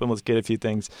them up and let's get a few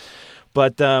things.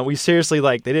 But we seriously,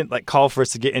 they didn't call for us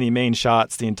to get any main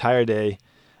shots the entire day.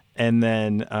 And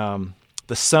then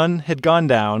the sun had gone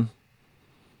down,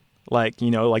 like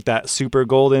that super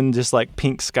golden, just like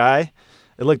pink sky.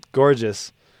 It looked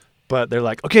gorgeous. But they're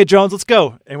like, okay, drones, let's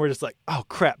go. And we're just like, oh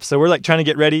crap. So we're trying to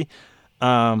get ready.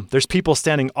 There's people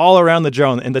standing all around the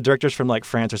drone, and the director's from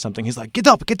France or something. He's like, get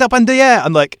up in the air.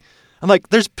 I'm like,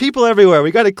 there's people everywhere.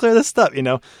 We got to clear this stuff,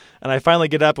 And I finally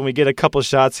get up and we get a couple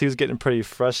shots. He was getting pretty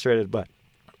frustrated, but,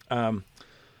 and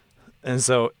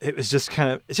so it was just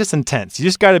it's just intense. You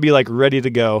just got to be ready to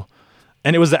go.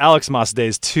 And it was the Alex Moss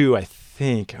days too, I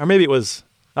think, or maybe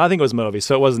I think it was Movi.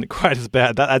 So it wasn't quite as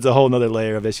bad. That adds a whole nother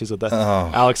layer of issues with the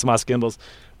Alex Moss gimbals.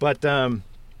 But,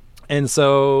 and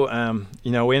so, I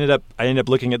ended up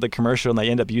looking at the commercial, and they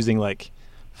end up using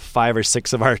 5 or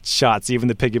 6 of our shots, even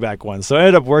the piggyback ones. So it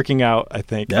ended up working out, I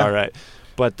think. Yeah. All right.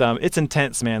 But it's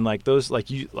intense, man.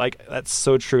 That's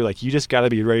so true. You just got to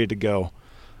be ready to go.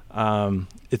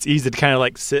 It's easy to kind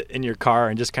of sit in your car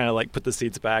and just kind of put the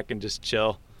seats back and just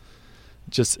chill.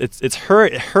 It's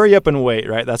hurry up and wait,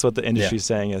 right? That's what the industry's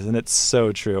saying is, and it's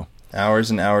so true.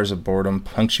 Hours and hours of boredom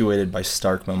punctuated by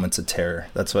stark moments of terror.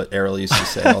 That's what Errol used to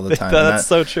say all the time. That's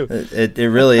so true. It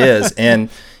really is. And,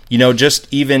 just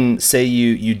even say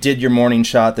you did your morning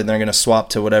shot, then they're going to swap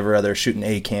to whatever other shooting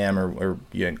A-cam or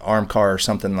arm car or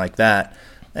something like that.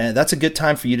 And that's a good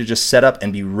time for you to just set up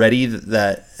and be ready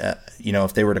that,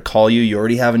 if they were to call you, you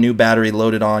already have a new battery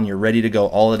loaded on. You're ready to go.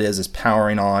 All it is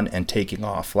powering on and taking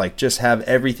off. Just have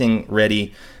everything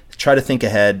ready. try to think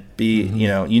ahead. Be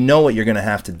you know what you're going to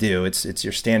have to do. It's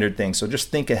your standard thing. So just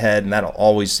think ahead, and that'll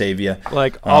always save you.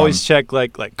 Like always check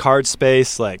like card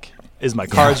space. Like, is my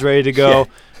cards ready to go?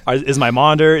 Is my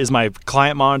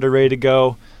client monitor ready to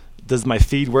go? Does my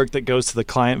feed work that goes to the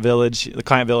client village? The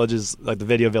client village is like the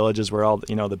video village is where all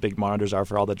the big monitors are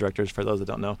for all the directors. For those that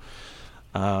don't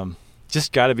know,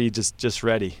 just got to be just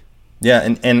ready.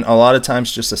 Yeah, and a lot of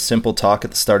times just a simple talk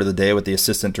at the start of the day with the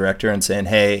assistant director and saying,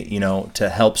 hey, to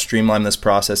help streamline this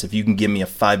process, if you can give me a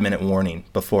 5-minute warning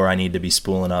before I need to be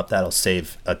spooling up, that'll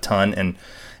save a ton.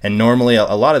 And normally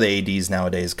a lot of the ADs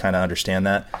nowadays kind of understand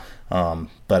that,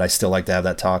 but I still like to have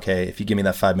that talk. Hey, if you give me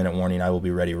that 5-minute warning, I will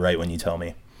be ready right when you tell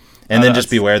me. And then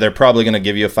just beware, they're probably going to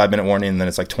give you a 5-minute warning, and then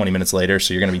it's like 20 minutes later,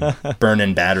 so you're going to be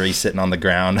burning batteries sitting on the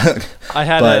ground. I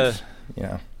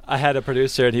had a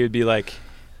producer, and he would be like,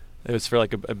 it was for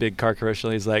like a big car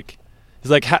commercial. He's like,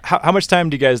 how much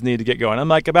time do you guys need to get going? I'm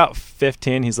like, about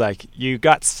 15. He's like, you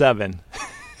got 7.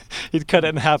 He'd cut it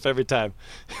in half every time.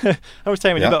 How much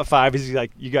time? Yeah. About 5. He's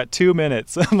like, you got 2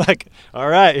 minutes. I'm like, all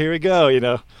right, here we go.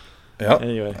 Yep.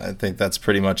 Anyway, I think that's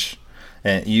pretty much.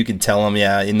 And you can tell them,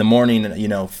 in the morning,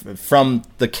 from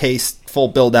the case full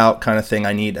build out kind of thing,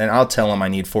 and I'll tell them I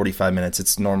need 45 minutes.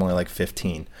 It's normally like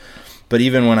 15. But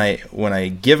even when I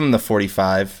give them the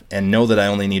 45 and know that I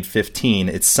only need 15,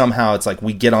 it's like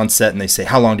we get on set and they say,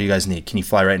 how long do you guys need? Can you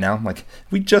fly right now? I'm like,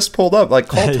 we just pulled up. Like,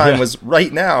 call time was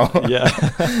right now.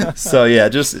 Yeah. So,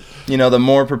 just, the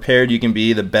more prepared you can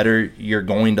be, the better you're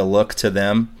going to look to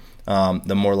them.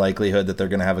 The more likelihood that they're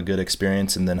going to have a good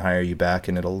experience and then hire you back,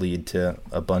 and it'll lead to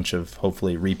a bunch of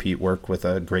hopefully repeat work with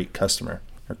a great customer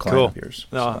or client of yours.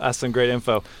 No, that's some great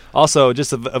info. Also,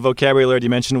 just a vocabulary alert you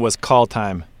mentioned was call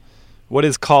time. What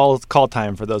is call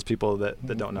time for those people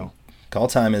that don't know? Call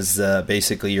time is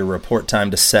basically your report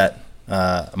time to set.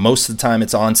 Most of the time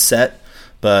it's on set,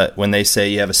 but when they say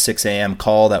you have a 6 a.m.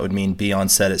 call, that would mean be on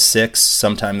set at 6.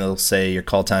 Sometimes they'll say your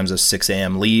call time's a 6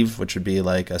 a.m. leave, which would be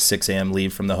like a 6 a.m.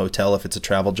 leave from the hotel if it's a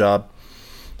travel job.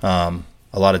 A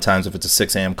lot of times if it's a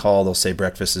 6 a.m. call, they'll say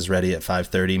breakfast is ready at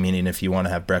 5:30, meaning if you want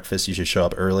to have breakfast, you should show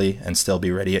up early and still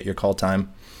be ready at your call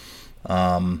time.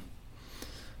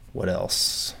 What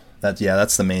else?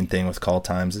 That's the main thing with call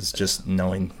times is just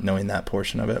knowing that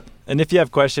portion of it. And if you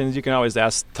have questions, you can always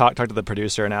talk to the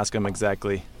producer and ask them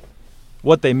exactly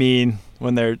what they mean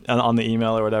when they're on the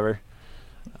email or whatever.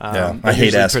 I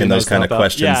hate asking those kind of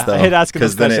questions though. I hate asking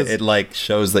those questions because then it like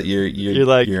shows that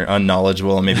you're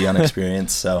unknowledgeable and maybe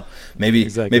unexperienced. So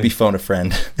maybe phone a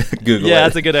friend, Google it. Yeah,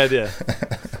 that's a good idea.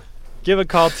 Give a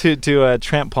call to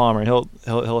Trent Palmer. He'll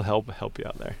help you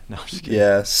out there. No, I'm just kidding.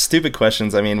 Yeah, stupid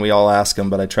questions. I mean, we all ask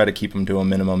them, but I try to keep them to a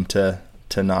minimum to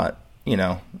not,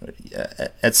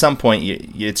 at some point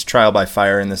it's trial by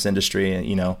fire in this industry.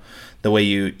 And, the way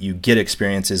you get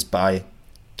experience is by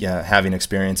having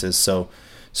experiences. So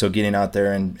getting out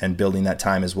there and building that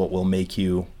time is what will make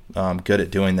you good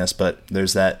at doing this. But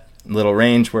there's that little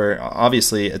range where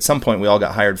obviously at some point we all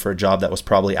got hired for a job that was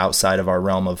probably outside of our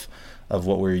realm of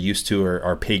what we were used to, or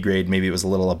our pay grade. Maybe it was a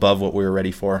little above what we were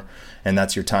ready for. And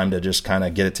that's your time to just kind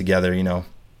of get it together,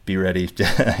 be ready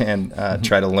and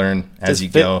try to learn as you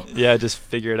go. Yeah, just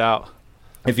figure it out.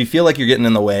 If you feel like you're getting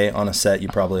in the way on a set, you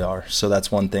probably are. So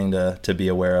that's one thing to be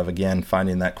aware of. Again,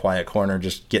 finding that quiet corner,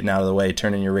 just getting out of the way,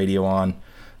 turning your radio on,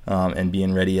 and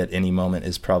being ready at any moment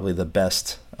is probably the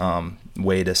best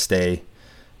way to stay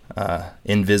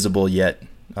invisible yet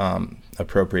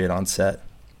appropriate on set.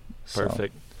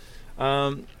 Perfect.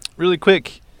 Really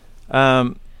quick,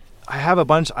 I have a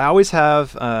bunch. I always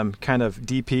have kind of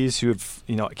DPs who have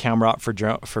camera op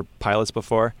for pilots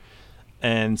before,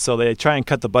 and so they try and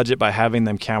cut the budget by having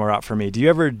them camera op for me. Do you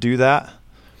ever do that,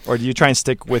 or do you try and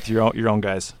stick with your own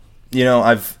guys?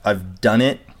 I've done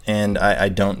it, and I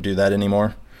don't do that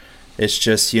anymore. It's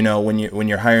just when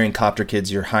you're hiring Copter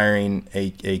Kids, you're hiring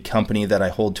a company that I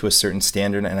hold to a certain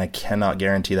standard, and I cannot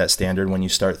guarantee that standard when you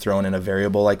start throwing in a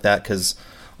variable like that, because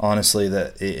honestly,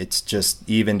 that it's just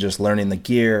learning the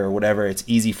gear or whatever. It's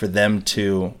easy for them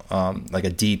to like a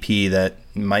DP that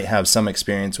might have some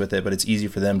experience with it, but it's easy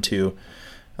for them to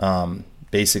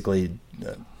basically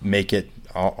make it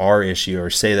our issue, or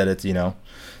say that it's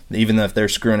even if they're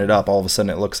screwing it up, all of a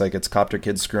sudden it looks like it's Copter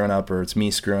Kids screwing up or it's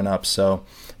me screwing up. So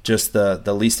just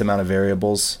the least amount of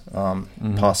variables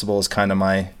possible is kind of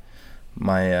my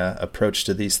approach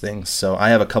to these things. So I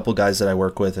have a couple guys that I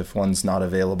work with. If one's not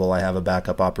available, I have a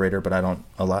backup operator, but I don't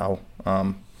allow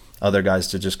other guys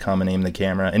to just come and aim the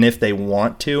camera. And if they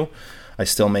want to, I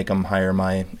still make them hire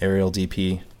my aerial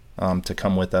DP to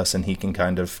come with us, and he can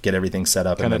kind of get everything set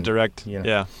up. Kind of direct,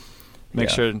 yeah. Make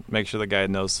sure the guy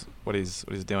knows what he's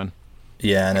doing.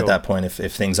 Yeah, and Cool. at that point,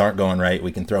 if things aren't going right,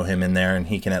 we can throw him in there, and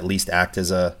he can at least act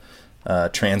as a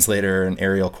translator and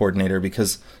aerial coordinator,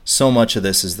 because so much of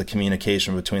this is the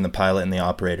communication between the pilot and the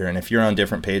operator. And if you're on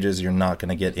different pages, you're not going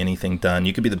to get anything done.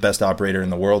 You could be the best operator in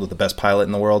the world with the best pilot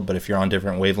in the world, but if you're on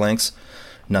different wavelengths,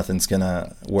 nothing's going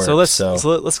to work. So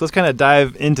let's kind of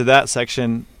dive into that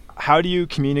section. How do you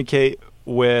communicate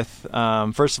with,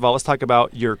 first of all, let's talk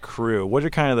about your crew. What are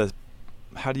kind of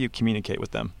how do you communicate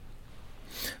with them?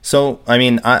 So, I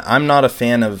mean, I'm not a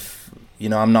fan of,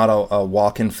 I'm not a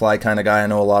walk and fly kind of guy. I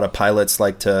know a lot of pilots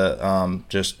like to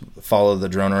just follow the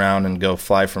drone around and go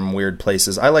fly from weird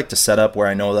places. I like to set up where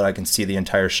I know that I can see the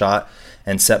entire shot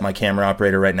and set my camera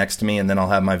operator right next to me, and then I'll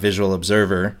have my visual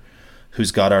observer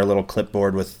who's got our little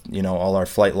clipboard with, all our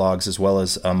flight logs, as well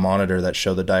as a monitor that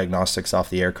show the diagnostics off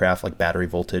the aircraft, like battery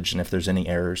voltage and if there's any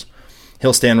errors.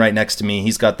 He'll stand right next to me.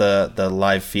 He's got the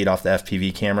live feed off the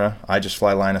FPV camera. I just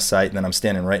fly line of sight, and then I'm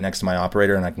standing right next to my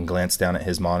operator, and I can glance down at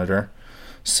his monitor.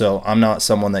 So I'm not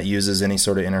someone that uses any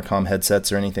sort of intercom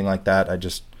headsets or anything like that. I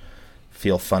just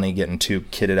feel funny getting too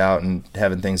kitted out and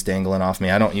having things dangling off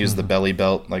me. I don't use the belly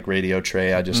belt like radio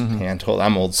tray. I just hand hold.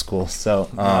 I'm old school. So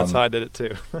that's how I did it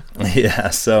too.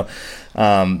 Yeah. So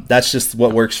that's just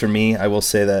what works for me. I will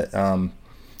say that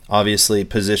obviously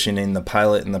positioning the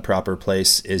pilot in the proper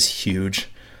place is huge.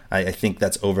 I think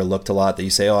that's overlooked a lot, that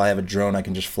you say, I have a drone, I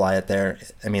can just fly it there.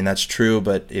 I mean, that's true,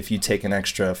 but if you take an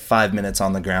extra 5 minutes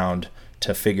on the ground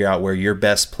to figure out where your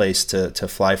best place to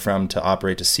fly from, to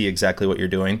operate, to see exactly what you're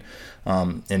doing,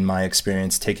 in my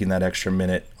experience, taking that extra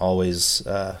minute always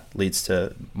leads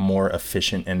to more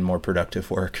efficient and more productive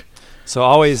work. So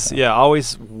always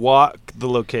walk the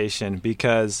location,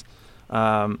 because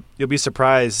you'll be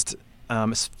surprised,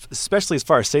 especially as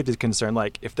far as safety is concerned.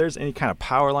 Like if there's any kind of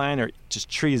power line or just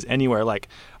trees anywhere, like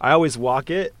I always walk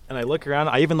it and I look around.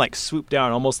 I even like swoop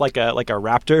down almost like a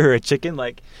raptor or a chicken,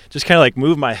 like just kind of like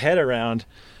move my head around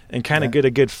and kind of get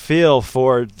a good feel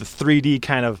for the 3D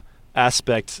kind of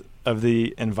aspect of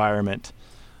the environment.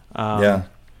 And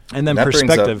then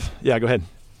perspective. Yeah, go ahead.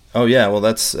 Oh yeah, well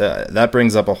that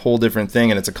brings up a whole different thing,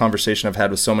 and it's a conversation I've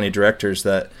had with so many directors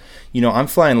that, I'm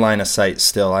flying line of sight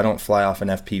still. I don't fly off an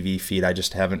FPV feed. I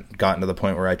just haven't gotten to the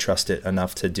point where I trust it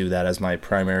enough to do that as my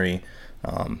primary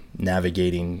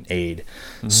navigating aid.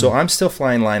 So I'm still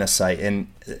flying line of sight, and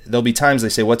there'll be times they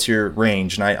say, what's your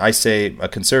range? And I say a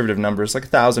conservative number is like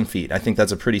 1,000 feet. I think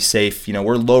that's a pretty safe,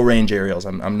 we're low range aerials.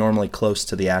 I'm normally close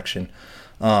to the action.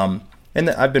 And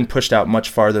I've been pushed out much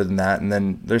farther than that. And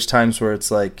then there's times where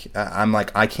it's like, I'm like,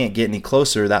 I can't get any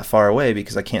closer that far away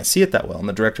because I can't see it that well. And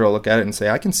the director will look at it and say,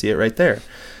 I can see it right there.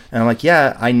 And I'm like,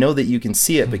 yeah, I know that you can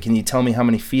see it, but can you tell me how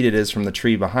many feet it is from the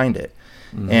tree behind it?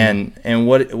 And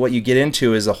what you get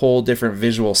into is a whole different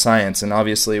visual science. And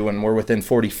obviously when we're within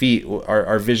 40 feet,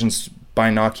 our vision's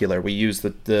binocular. We use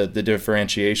the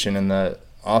differentiation and the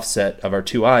offset of our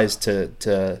two eyes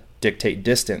to dictate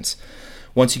distance.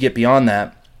 Once you get beyond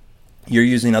that, you're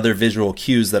using other visual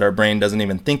cues that our brain doesn't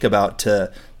even think about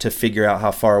to figure out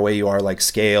how far away you are, like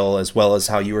scale, as well as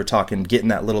how you were talking, getting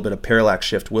that little bit of parallax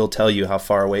shift will tell you how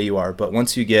far away you are. But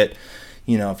once you get,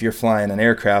 if you're flying an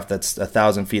aircraft that's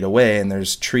 1,000 feet away and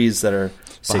there's trees that are,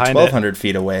 say, 1,200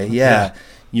 feet away,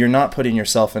 you're not putting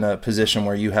yourself in a position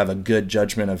where you have a good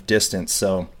judgment of distance.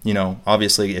 So,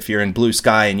 obviously if you're in blue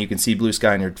sky and you can see blue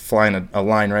sky and you're flying a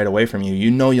line right away from you,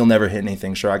 you'll never hit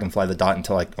anything. Sure, I can fly the dot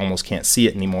until I almost can't see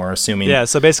it anymore, assuming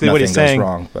so basically what he's saying,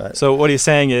 wrong. So what he's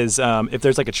saying is if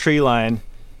there's like a tree line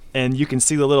and you can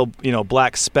see the little,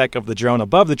 black speck of the drone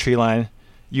above the tree line,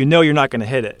 you're not going to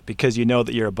hit it because you know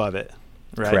that you're above it,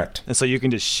 right? Correct. And so you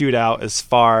can just shoot out as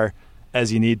far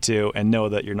as you need to and know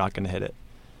that you're not going to hit it.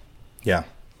 Yeah.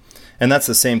 And that's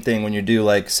the same thing when you do,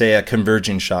 like, say, a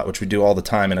converging shot, which we do all the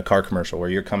time in a car commercial,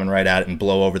 where you're coming right at it and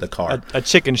blow over the car. A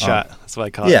chicken shot, that's what I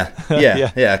call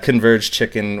it. Yeah, converged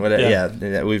chicken, whatever.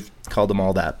 Yeah, we've called them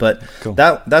all that. But cool.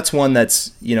 That's one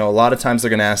that's, a lot of times they're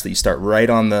going to ask that you start right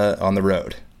on the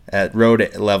road, at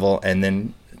road level, and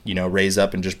then raise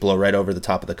up and just blow right over the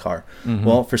top of the car.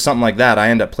 Well, for something like that, I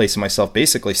end up placing myself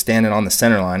basically standing on the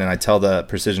center line, and I tell the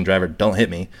precision driver, don't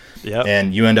hit me.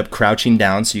 And you end up crouching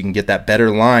down so you can get that better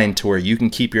line to where you can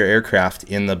keep your aircraft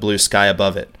in the blue sky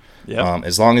above it.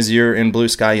 As long as you're in blue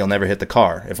sky, you'll never hit the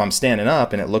car. If I'm standing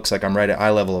up and it looks like I'm right at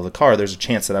eye level of the car, there's a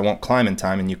chance that I won't climb in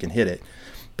time and you can hit it.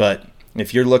 But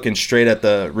if you're looking straight at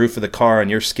the roof of the car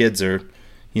and your skids are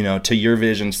to your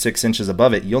vision 6 inches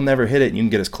above it, you'll never hit it, and you can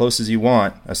get as close as you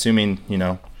want, assuming,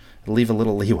 leave a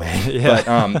little leeway.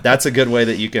 But that's a good way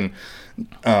that you can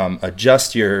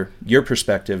adjust your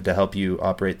perspective to help you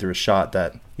operate through a shot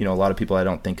that, a lot of people I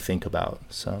don't think about.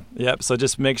 So yep. So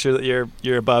just make sure that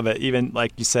you're above it. Even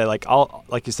like you said,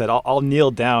 I'll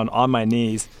kneel down on my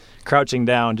knees, crouching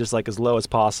down just like as low as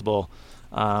possible,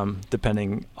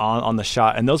 depending on the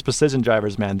shot. And those precision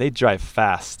drivers, man, they drive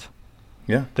fast.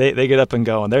 Yeah. They get up and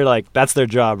go, and they're like, that's their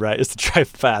job, right? Is to drive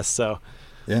fast. So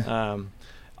yeah.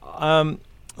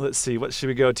 Let's see, what should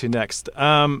we go to next?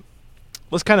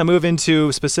 Let's kind of move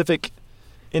into specific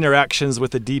interactions with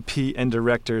the DP and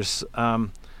directors.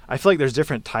 I feel like there's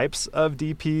different types of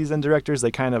DPs and directors.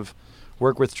 They kind of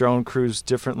work with drone crews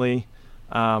differently.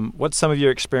 What's some of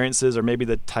your experiences, or maybe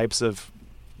the types of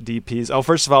DPs? Oh,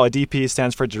 first of all, a DP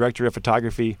stands for Director of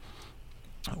Photography,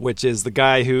 which is the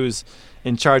guy who's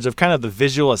in charge of kind of the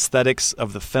visual aesthetics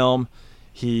of the film.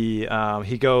 He's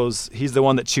the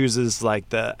one that chooses like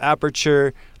the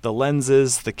aperture, the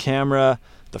lenses, the camera,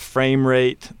 the frame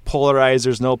rate,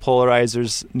 polarizers, no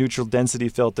polarizers, neutral density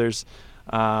filters.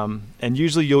 And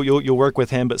usually you'll work with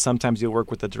him, but sometimes you'll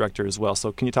work with the director as well.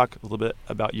 So can you talk a little bit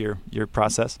about your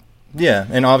process? Yeah,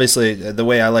 and obviously the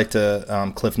way I like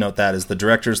to cliff note that is the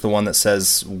director is the one that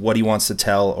says what he wants to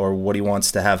tell or what he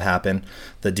wants to have happen.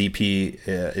 The DP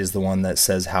is the one that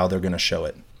says how they're going to show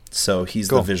it. So he's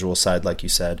cool. The visual side, like you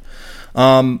said.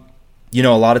 A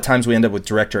lot of times we end up with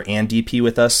director and DP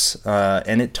with us,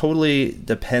 and it totally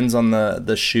depends on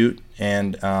the shoot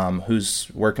and who's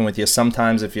working with you.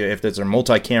 Sometimes if there's a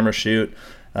multi-camera shoot,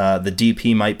 the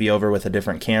DP might be over with a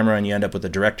different camera and you end up with the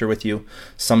director with you.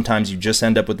 Sometimes you just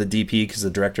end up with the DP because the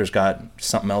director's got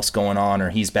something else going on, or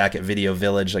he's back at Video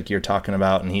Village like you're talking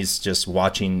about, and he's just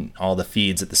watching all the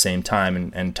feeds at the same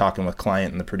time and talking with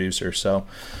client and the producer. So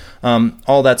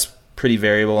all that's pretty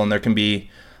variable, and there can be,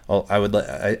 I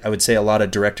would say a lot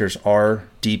of directors are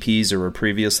DPs or were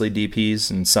previously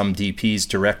DPs, and some DPs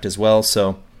direct as well,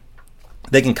 so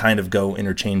they can kind of go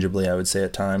interchangeably, I would say,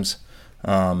 at times.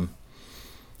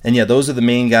 And yeah, those are the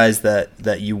main guys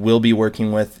that you will be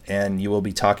working with and you will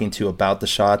be talking to about the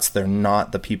shots. They're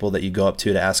not the people that you go up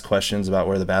to ask questions about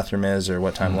where the bathroom is or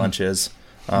what time lunch is.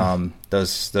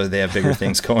 Those they have bigger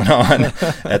things going on.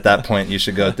 At that point, you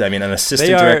should go. An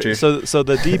assistant director. So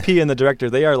the DP and the director,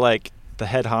 they are like the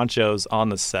head honchos on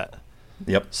the set.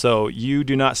 Yep. So you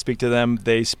do not speak to them;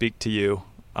 they speak to you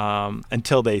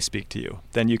until they speak to you.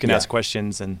 Then you can ask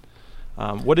questions. And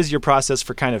what is your process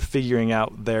for kind of figuring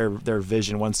out their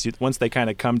vision once they kind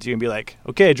of come to you and be like,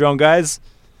 "Okay, drone guys,"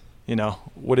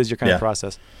 what is your kind of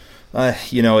process?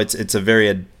 It's a very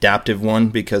adaptive one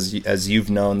because, as you've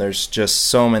known, there's just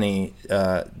so many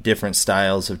different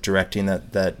styles of directing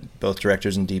that both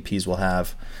directors and DPs will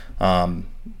have.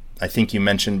 I think you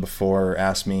mentioned before,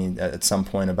 asked me at some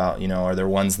point about, are there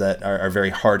ones that are very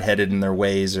hard-headed in their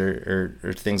ways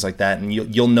or things like that? And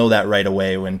you'll know that right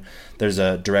away when there's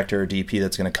a director or DP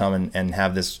that's going to come and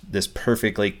have this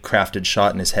perfectly crafted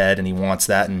shot in his head, and he wants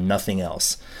that and nothing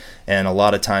else. And a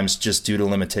lot of times, just due to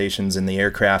limitations in the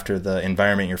aircraft or the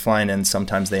environment you're flying in,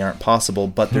 sometimes they aren't possible,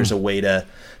 but there's a way to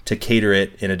cater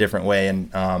it in a different way.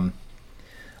 And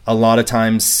a lot of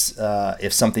times,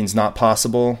 if something's not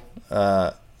possible,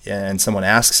 and someone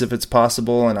asks if it's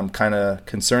possible and I'm kind of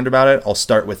concerned about it, I'll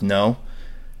start with no.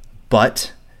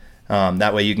 But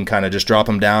that way you can kind of just drop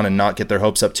them down and not get their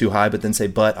hopes up too high, but then say,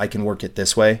 but I can work it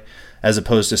this way, as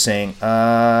opposed to saying,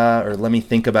 or let me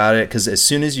think about it. Because as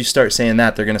soon as you start saying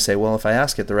that, they're going to say, well, if I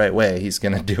ask it the right way, he's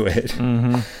going to do it.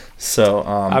 Mm-hmm. So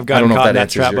I've gotten caught in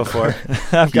that trap before.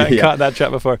 I've gotten caught in that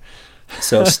trap before.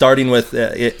 So starting with,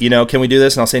 can we do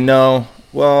this? And I'll say, no,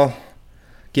 well,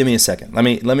 give me a second. Let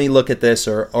me look at this,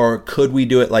 or could we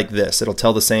do it like this? It'll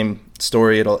tell the same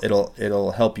story.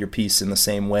 It'll help your piece in the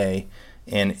same way,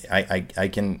 and I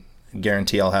can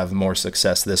guarantee I'll have more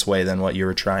success this way than what you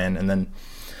were trying. And then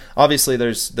obviously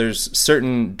there's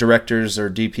certain directors or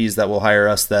DPs that will hire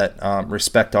us that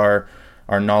respect our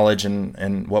knowledge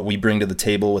and what we bring to the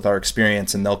table with our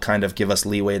experience, and they'll kind of give us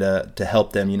leeway to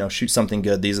help them, shoot something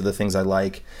good. These are the things I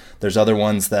like. There's other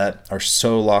ones that are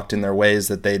so locked in their ways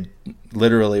that they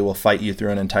literally will fight you through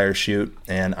an entire shoot,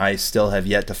 and I still have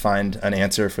yet to find an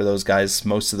answer for those guys.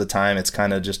 Most of the time it's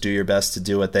kind of just do your best to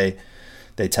do what they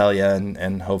tell you,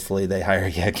 and hopefully they hire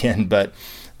you again. But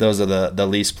those are the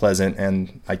least pleasant,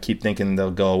 and I keep thinking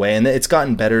they'll go away. And it's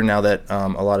gotten better now that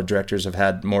a lot of directors have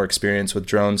had more experience with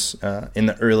drones. In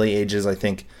the early ages, I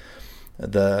think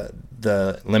the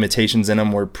limitations in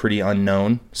them were pretty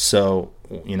unknown. So,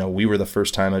 we were the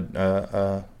first time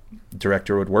a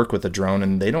director would work with a drone,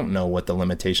 and they don't know what the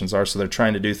limitations are. So they're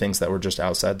trying to do things that were just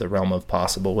outside the realm of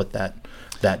possible with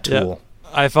that tool. Yeah,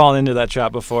 I've fallen into that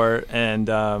trap before, and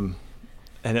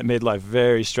it made life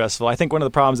very stressful. I think one of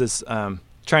the problems is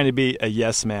trying to be a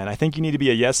yes man. I think you need to be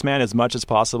a yes man as much as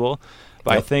possible,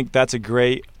 but I think that's a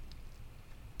great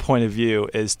point of view,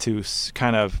 is to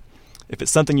kind of, if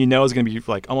it's something you know is going to be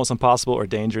like almost impossible or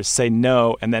dangerous, say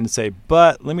no, and then say,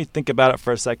 but let me think about it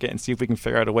for a second and see if we can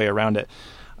figure out a way around it.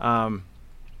 I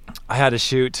had a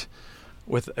shoot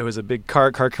it was a big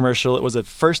car commercial. It was a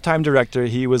first-time director.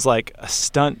 He was like a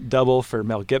stunt double for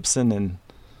Mel Gibson and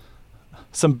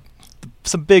some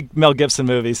big Mel Gibson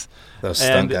movies. Those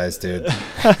stunt guys, dude.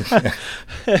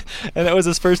 And it was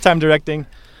his first time directing.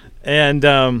 And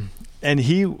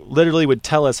he literally would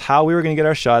tell us how we were going to get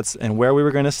our shots and where we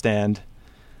were going to stand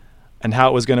and how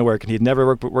it was going to work. And he'd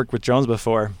never worked with drones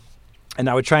before. And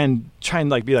I would try and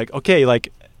like be like, okay,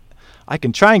 like I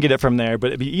can try and get it from there, but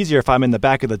it'd be easier if I'm in the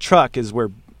back of the truck as we're,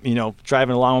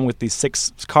 driving along with these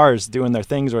 6 cars doing their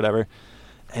things or whatever.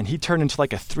 And he turned into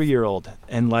like a 3-year-old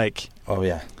and like, oh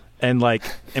yeah. And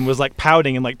was like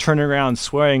pouting and like turning around,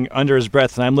 swearing under his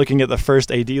breath. And I'm looking at the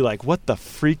first AD like, what the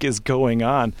freak is going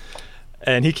on?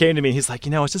 And he came to me and he's like,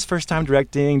 it's his first time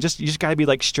directing. You just gotta be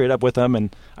like straight up with him.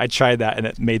 And I tried that and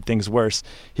it made things worse.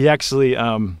 He actually,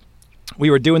 we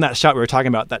were doing that shot we were talking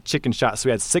about, that chicken shot. So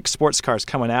we had 6 sports cars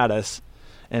coming at us,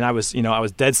 and I was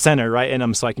dead center right in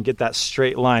them, so I can get that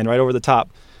straight line right over the top.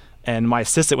 And my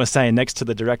assistant was standing next to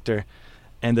the director,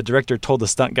 and the director told the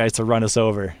stunt guys to run us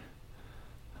over.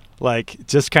 Like,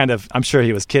 just kind of, I'm sure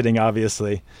he was kidding,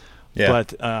 obviously. Yeah.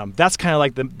 But that's kind of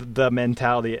like the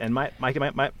mentality. And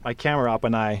my camera op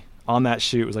and I, on that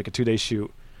shoot, it was like a 2-day shoot,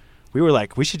 we were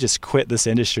like, we should just quit this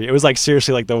industry. It was like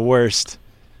seriously like the worst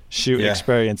shoot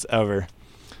experience ever.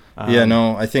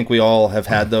 I think we all have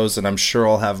had those, and I'm sure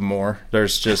I'll have more.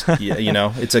 There's just,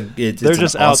 it's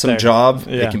an awesome job.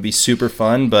 Yeah. It can be super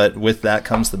fun, but with that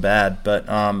comes the bad. But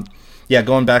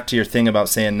going back to your thing about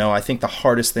saying no, I think the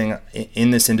hardest thing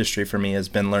in this industry for me has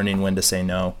been learning when to say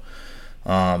no.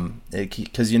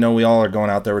 Because we all are going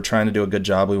out there, we're trying to do a good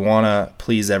job. We want to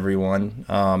please everyone.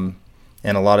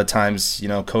 And a lot of times,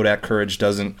 Kodak courage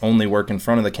doesn't only work in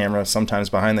front of the camera. Sometimes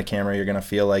behind the camera, you're going to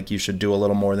feel like you should do a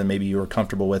little more than maybe you were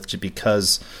comfortable with, just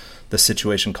because the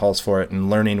situation calls for it. And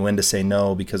learning when to say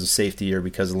no because of safety or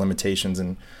because of limitations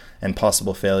and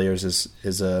possible failures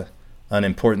is an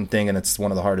important thing, and it's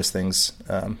one of the hardest things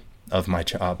of my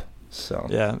job. So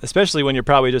yeah, especially when you're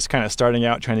probably just kind of starting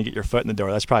out trying to get your foot in the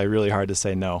door. That's probably really hard to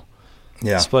say no.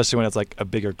 Yeah, especially when it's like a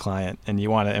bigger client and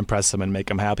you want to impress them and make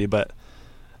them happy, but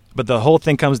the whole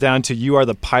thing comes down to you are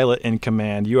the pilot in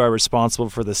command. You are responsible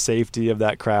for the safety of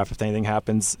that craft. If anything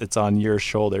happens, it's on your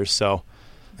shoulders. So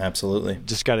absolutely.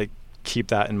 Just got to keep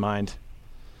that in mind.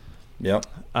 Yep.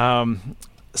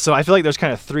 So I feel like there's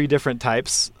kind of 3 different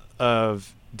types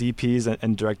of DPs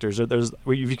and directors.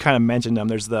 You kind of mentioned them.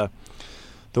 There's the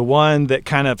one that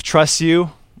kind of trusts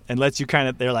you and lets you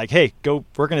they're like, hey, go,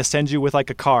 we're going to send you with like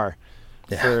a car.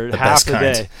 For half the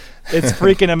day. It's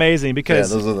freaking amazing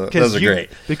because those are great.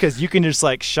 Because you can just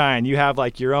like shine. You have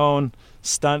like your own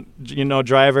stunt,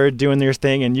 driver doing your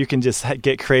thing, and you can just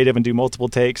get creative and do multiple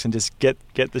takes and just get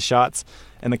the shots.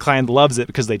 And the client loves it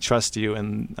because they trust you.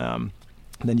 And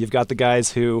then you've got the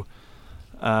guys who,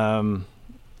 try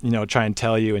and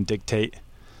tell you and dictate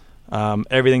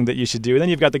everything that you should do. And then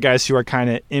you've got the guys who are kind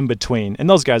of in between, and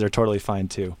those guys are totally fine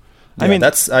too. Yeah, I mean,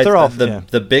 they're all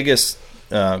the biggest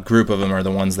group of them are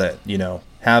the ones that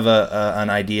have an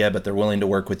idea, but they're willing to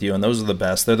work with you, and those are the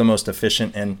best. They're the most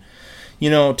efficient, and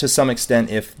to some extent,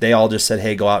 if they all just said,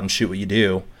 hey, go out and shoot what you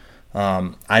do,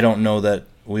 I don't know that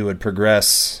we would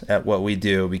progress at what we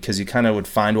do, because you kind of would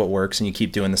find what works and you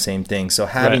keep doing the same thing. So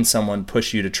having someone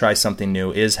push you to try something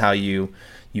new is how you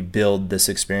build this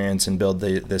experience and build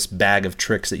this bag of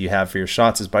tricks that you have for your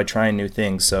shots, is by trying new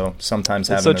things. So sometimes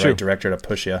having the right director to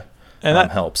push you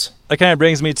that helps. That kind of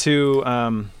brings me to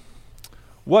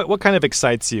what kind of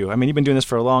excites you? I mean, you've been doing this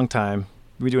for a long time.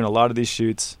 You've been doing a lot of these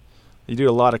shoots. You do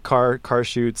a lot of car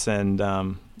shoots, and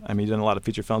you've done a lot of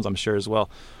feature films, I'm sure, as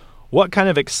well. What kind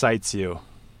of excites you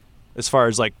as far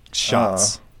as like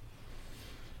shots?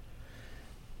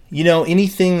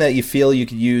 Anything that you feel you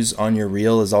could use on your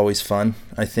reel is always fun.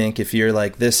 I think if you're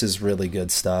like, this is really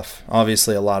good stuff.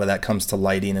 Obviously, a lot of that comes to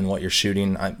lighting and what you're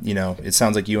shooting. It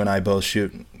sounds like you and I both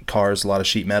shoot cars, a lot of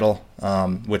sheet metal,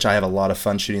 which I have a lot of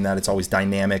fun shooting that. It's always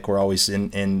dynamic. We're always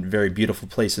in very beautiful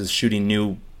places shooting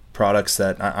new products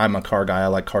that I'm a car guy. I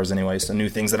like cars anyway, so new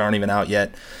things that aren't even out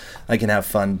yet. I can have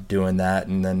fun doing that.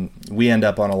 And then we end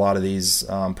up on a lot of these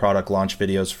product launch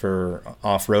videos for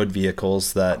off-road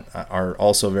vehicles that are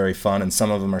also very fun, and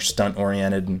some of them are stunt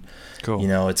oriented, and cool.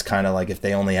 It's kind of like if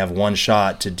they only have one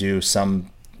shot to do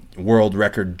some world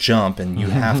record jump, and you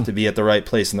have to be at the right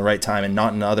place in the right time and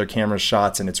not in other camera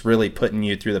shots, and it's really putting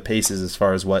you through the paces as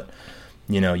far as what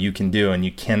you can do, and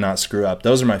you cannot screw up.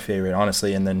 Those are my favorite,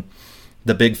 honestly. And then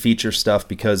the big feature stuff,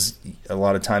 because a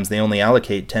lot of times they only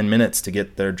allocate 10 minutes to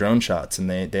get their drone shots, and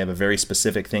they have a very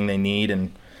specific thing they need.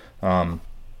 And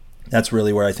that's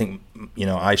really where I think,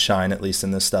 I shine, at least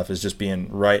in this stuff, is just being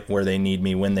right where they need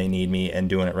me, when they need me, and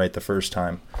doing it right the first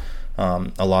time.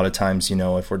 A lot of times,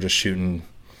 if we're just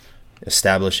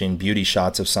establishing beauty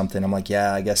shots of something, I'm like,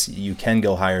 yeah, I guess you can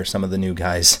go hire some of the new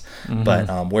guys. Mm-hmm.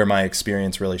 But where my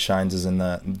experience really shines is in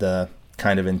the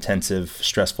kind of intensive,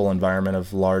 stressful environment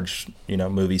of large,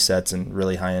 movie sets and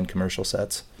really high-end commercial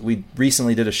sets. We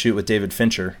recently did a shoot with David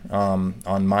Fincher on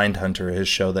Mindhunter, his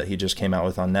show that he just came out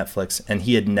with on Netflix, and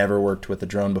he had never worked with a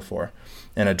drone before.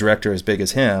 And a director as big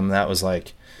as him, that was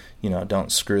like,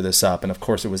 don't screw this up. And of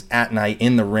course it was at night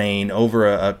in the rain over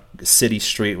a city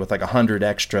street with like 100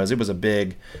 extras. It was a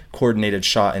big coordinated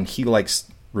shot, and he likes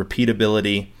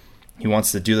repeatability. He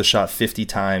wants to do the shot 50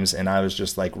 times, and I was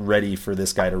just like ready for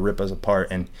this guy to rip us apart,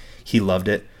 and he loved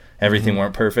it. Everything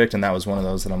weren't perfect, and that was one of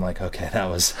those that I'm like, okay, that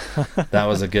was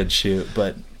a good shoot.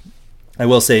 But I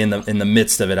will say in the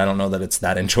midst of it, I don't know that it's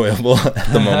that enjoyable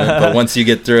at the moment. But once you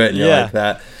get through it, and you're like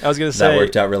that. I was gonna say that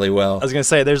worked out really well. I was gonna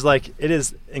say there's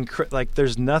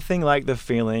there's nothing like the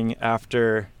feeling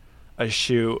after a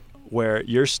shoot where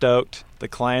you're stoked, the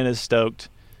client is stoked,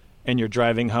 and you're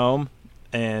driving home,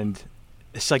 and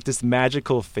it's like this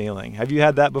magical feeling. Have you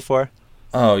had that before?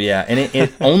 Oh yeah, and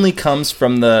it only comes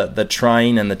from the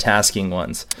trying and the tasking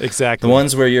ones. Exactly. The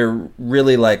ones where you're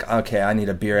really like, okay, I need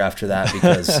a beer after that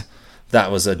because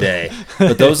that was a day.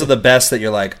 But those are the best, that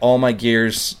you're like, all my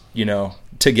gears,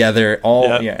 together,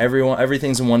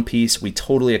 everything's in one piece. We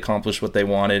totally accomplished what they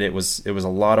wanted. It was a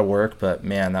lot of work, but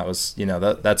man, that was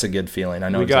that's a good feeling. I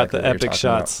know we exactly got the epic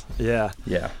shots. About.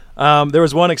 Yeah. There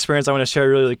was one experience I want to share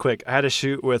really quick. I had a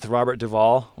shoot with Robert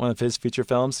Duvall. One of his feature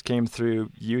films came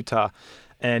through Utah,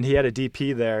 and he had a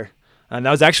DP there. And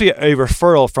that was actually a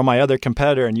referral from my other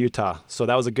competitor in Utah. So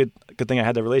that was a good thing I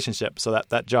had the relationship. So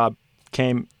that job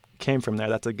came from there.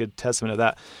 That's a good testament of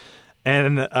that.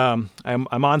 And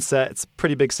I'm on set. It's a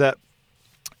pretty big set.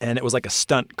 And it was like a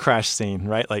stunt crash scene,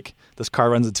 right? Like this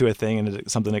car runs into a thing and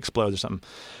something explodes or something.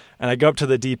 And I go up to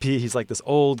the DP. He's like this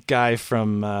old guy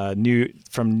from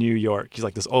New York. He's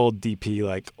like this old DP,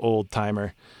 like old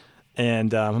timer.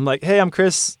 And I'm like, hey, I'm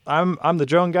Chris. I'm the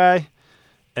drone guy.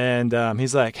 And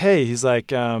he's like, hey, he said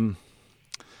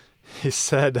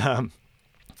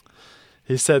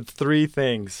three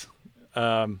things.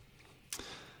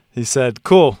 He said,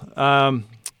 cool.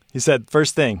 He said,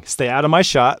 first thing, stay out of my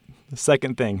shot. The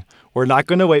second thing, we're not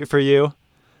going to wait for you.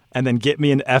 And then get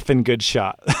me an effing good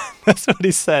shot. That's what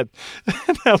he said.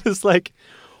 And I was like,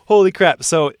 holy crap.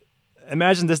 So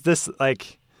imagine this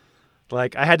like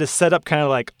I had to set up kind of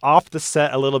like off the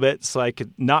set a little bit so I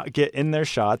could not get in their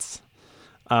shots.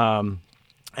 And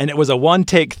it was a one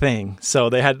take thing. So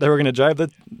they were going to drive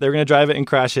it and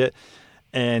crash it.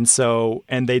 And so,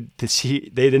 they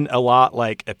didn't allot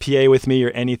like a PA with me or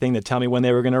anything to tell me when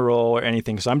they were going to roll or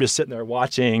anything. So I'm just sitting there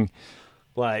watching,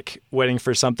 like waiting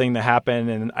for something to happen.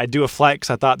 And I do a flight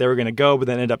because I thought they were going to go, but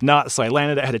then ended up not. So I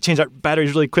landed. I had to change out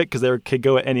batteries really quick because they could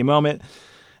go at any moment.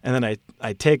 And then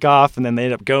I take off, and then they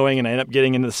end up going, and I end up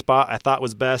getting into the spot I thought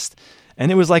was best. And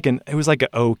it was like an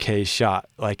okay shot.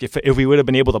 Like if we would have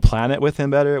been able to plan it with him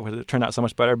better, it would have turned out so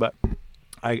much better. But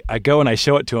I go and I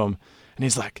show it to him, and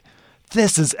he's like,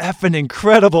 this is effing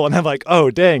incredible. And I'm like,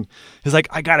 oh, dang. He's like,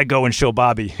 I got to go and show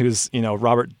Bobby, who's,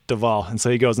 Robert Duvall. And so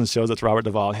he goes and shows it to Robert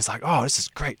Duvall. And he's like, oh, this is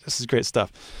great. This is great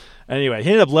stuff. Anyway, he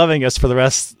ended up loving us for the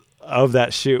rest of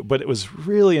that shoot, but it was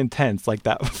really intense. Like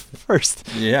that first,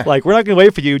 like, we're not going to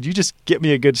wait for you. You just get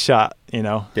me a good shot,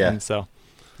 Yeah. And so.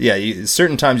 Yeah,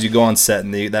 certain times you go on set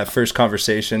and that first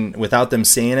conversation, without them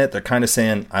saying it, they're kind of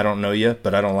saying, I don't know you,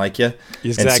 but I don't like you.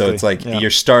 Exactly. And so it's like you're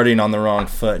starting on the wrong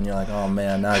foot, and you're like, oh,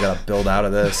 man, now I got to build out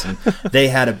of this. And they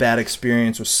had a bad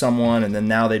experience with someone, and then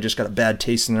now they just got a bad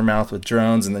taste in their mouth with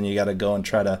drones, and then you got to go and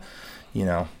try to,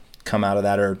 come out of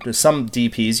that. Or some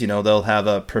DPs, they'll have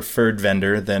a preferred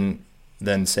vendor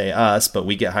than say us, but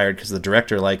we get hired because the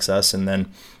director likes us, and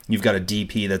then you've got a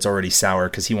DP that's already sour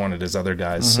because he wanted his other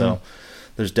guys. Mm-hmm. So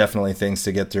there's definitely things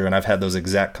to get through, and I've had those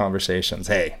exact conversations.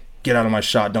 Hey, get out of my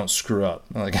shot, don't screw up.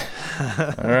 I'm like,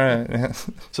 all right.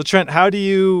 So Trent, how do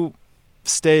you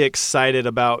stay excited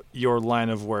about your line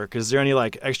of work? Is there any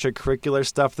like extracurricular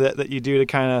stuff that you do to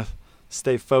kind of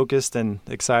stay focused and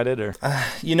excited? Or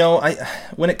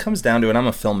when it comes down to it, I'm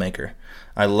a filmmaker.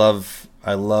 I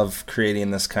love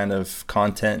creating this kind of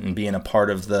content and being a part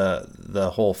of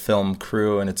the whole film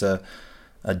crew, and it's a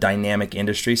dynamic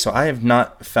industry. So I have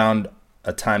not found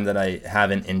a time that I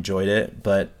haven't enjoyed it,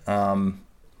 but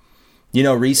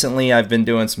Recently I've been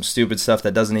doing some stupid stuff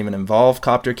that doesn't even involve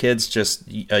Copter Kids, just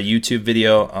a YouTube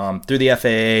video through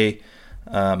the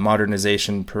FAA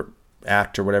Modernization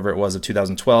Act or whatever it was of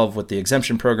 2012 with the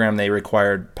exemption program. They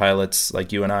required pilots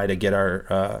like you and I to get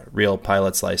our real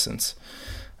pilot's license.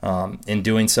 In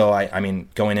doing so, I mean,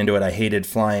 going into it, I hated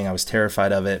flying. I was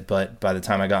terrified of it. But by the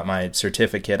time I got my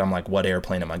certificate, I'm like, what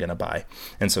airplane am I going to buy?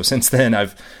 And so since then,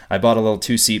 I bought a little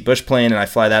 2-seat bush plane and I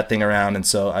fly that thing around. And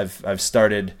so I've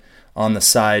started on the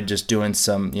side just doing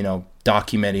some,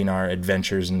 documenting our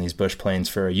adventures in these bush planes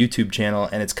for a YouTube channel.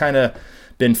 And it's kind of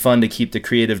been fun to keep the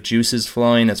creative juices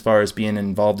flowing as far as being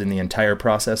involved in the entire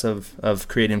process of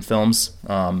creating films,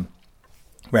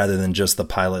 rather than just the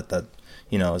pilot that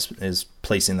is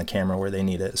placing the camera where they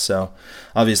need it. So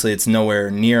obviously it's nowhere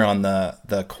near on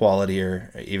the quality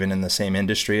or even in the same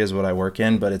industry as what I work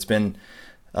in, but it's been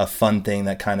a fun thing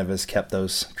that kind of has kept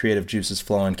those creative juices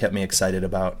flowing, kept me excited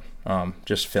about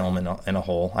just film in a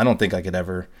whole. I don't think I could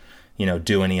ever,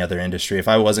 do any other industry. If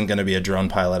I wasn't going to be a drone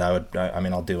pilot,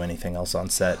 I'll do anything else on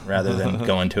set rather than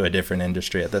go into a different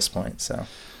industry at this point. So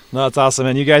no, that's awesome.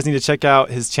 And you guys need to check out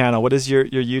his channel. What is your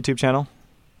YouTube channel?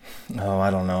 Oh,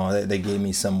 I don't know. They gave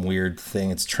me some weird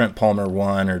thing. It's Trent Palmer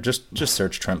 1, or just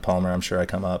search Trent Palmer. I'm sure I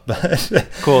come up.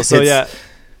 Cool. So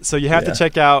so you have to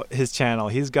check out his channel.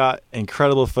 He's got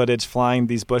incredible footage flying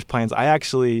these bush planes. I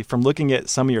actually, from looking at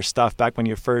some of your stuff back when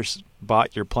you first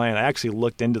bought your plane, I actually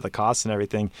looked into the costs and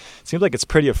everything. It seems like it's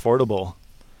pretty affordable.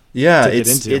 Yeah, to get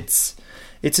into.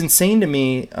 It's insane to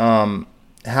me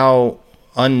how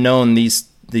unknown these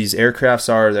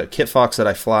aircrafts are. The Kit Fox that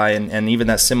I fly, and even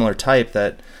that similar type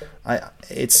that.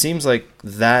 It seems like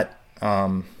that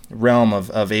realm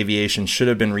of aviation should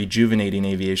have been rejuvenating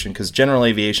aviation, because general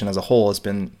aviation as a whole has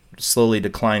been slowly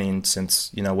declining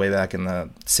since way back in the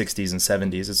 60s and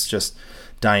 70s. It's just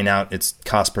dying out. It's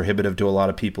cost prohibitive to a lot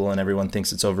of people, and everyone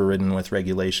thinks it's overridden with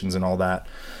regulations and all that.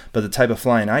 But the type of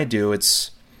flying I do,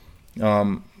 it's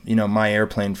my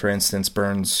airplane, for instance,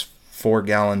 burns 4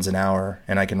 gallons an hour,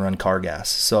 and I can run car gas.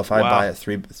 So if I buy it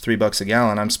 $3 a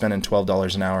gallon, I'm spending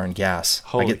 $12 an hour in gas.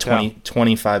 Holy I get cow.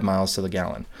 25 miles to the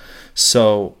gallon.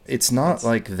 So it's not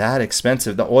like that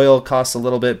expensive. The oil costs a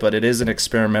little bit, but it is an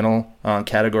experimental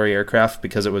category aircraft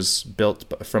because it was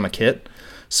built from a kit.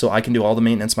 So I can do all the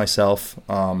maintenance myself.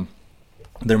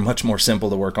 They're much more simple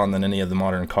to work on than any of the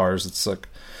modern cars. It's like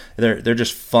they're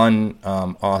just fun,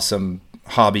 awesome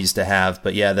hobbies to have.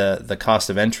 But yeah, the cost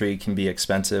of entry can be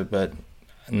expensive, but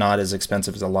not as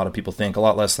expensive as a lot of people think. A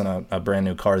lot less than a brand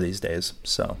new car these days.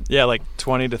 So yeah, like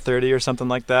 20 to 30 or something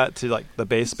like that to like the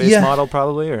base model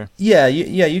probably, or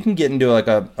you can get into like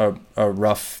a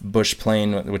rough bush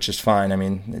plane, which is fine. I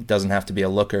mean, it doesn't have to be a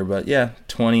looker, but yeah,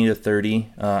 20 to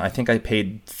 30. I think I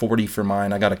paid 40 for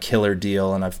mine. I got a killer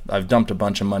deal, and I've dumped a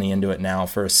bunch of money into it now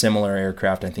for a similar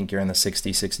aircraft. I think you're in the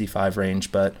 60, 65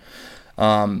 range, but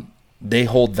they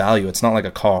hold value. It's not like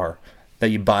a car that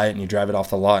you buy it and you drive it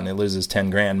off the lot and it loses 10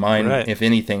 grand. Mine, right, if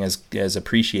anything, has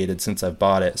appreciated since I've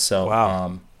bought it. So,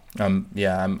 wow.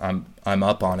 I'm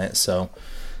up on it. So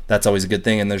that's always a good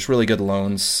thing. And there's really good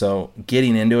loans. So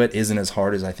getting into it isn't as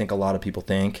hard as I think a lot of people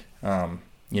think. And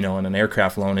an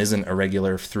aircraft loan isn't a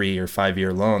regular 3 or 5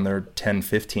 year loan. They're 10,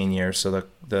 15 years. So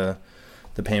the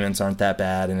payments aren't that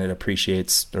bad, and it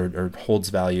appreciates or holds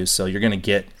value. So you're going to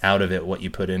get out of it what you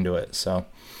put into it. So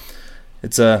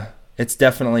it's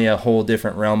definitely a whole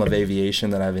different realm of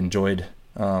aviation that I've enjoyed,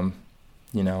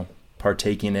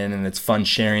 partaking in, and it's fun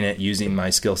sharing it, using my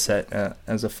skill set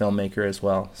as a filmmaker as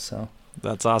well. So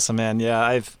that's awesome, man.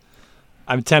 Yeah,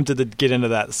 I'm tempted to get into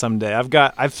that someday. I've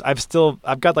got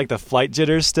like the flight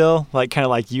jitters still, like kind of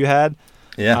like you had.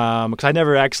 Yeah. Because I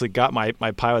never actually got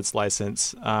my pilot's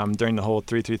license during the whole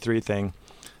 333 thing.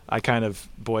 I kind of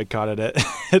boycotted it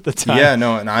at the time. Yeah,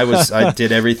 no, and I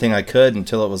did everything I could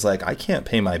until it was like, I can't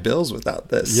pay my bills without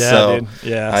this. Yeah, so dude.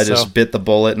 Yeah, I just bit the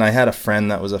bullet, and I had a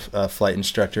friend that was a flight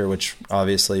instructor, which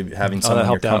obviously having someone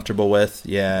you're comfortable with,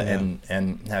 and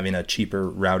having a cheaper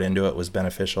route into it was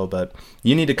beneficial. But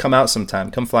you need to come out sometime.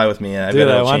 Come fly with me, and I bet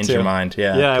it'll change your mind.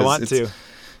 Yeah, I want to.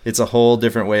 It's a whole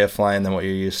different way of flying than what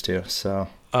you're used to. So.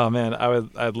 Oh man,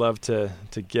 I'd love to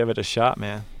give it a shot,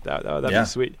 man. That'd be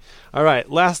sweet. All right,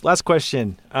 last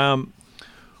question.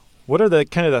 What are the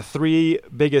kind of the 3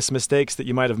 biggest mistakes that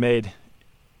you might have made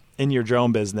in your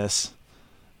drone business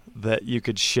that you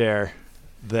could share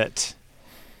that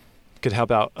could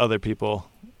help out other people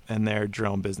in their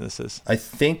drone businesses? I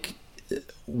think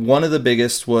one of the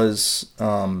biggest was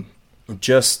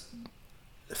just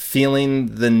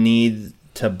feeling the need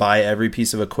to buy every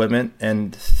piece of equipment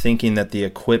and thinking that the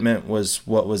equipment was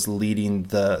what was leading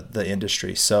the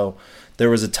industry. So there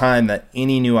was a time that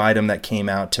any new item that came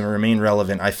out, to remain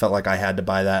relevant, I felt like I had to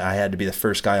buy that. I had to be the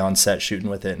first guy on set shooting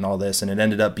with it and all this. And it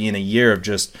ended up being a year of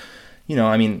just,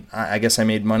 I guess I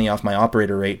made money off my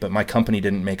operator rate, but my company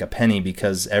didn't make a penny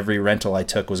because every rental I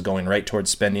took was going right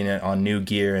towards spending it on new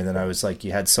gear. And then I was like,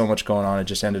 you had so much going on, it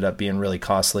just ended up being really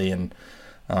costly. And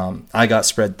I got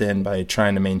spread thin by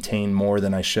trying to maintain more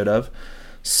than I should have.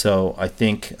 So I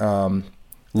think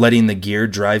letting the gear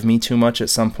drive me too much at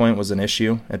some point was an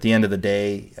issue. At the end of the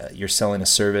day, you're selling a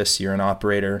service, you're an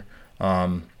operator.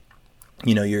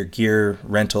 Your gear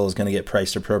rental is going to get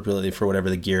priced appropriately for whatever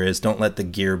the gear is. Don't let the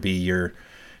gear be your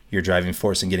driving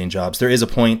force in getting jobs. There is a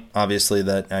point, obviously,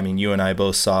 that, you and I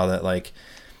both saw that, like,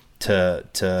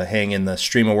 to hang in the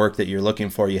stream of work that you're looking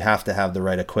for, you have to have the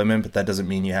right equipment, but that doesn't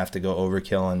mean you have to go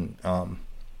overkill and,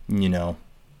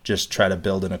 just try to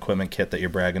build an equipment kit that you're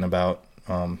bragging about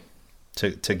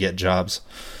to get jobs.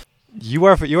 You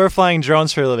are flying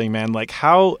drones for a living, man. Like,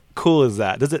 how cool is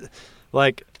that? Does it,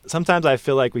 like, sometimes I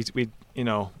feel like we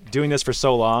doing this for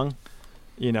so long,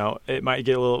 it might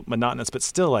get a little monotonous, but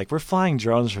still, like, we're flying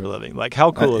drones for a living. Like,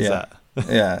 how cool is that?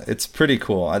 Yeah, it's pretty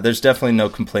cool. There's definitely no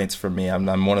complaints from me.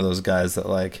 I'm one of those guys that,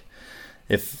 like,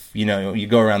 if you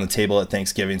go around the table at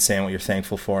Thanksgiving saying what you're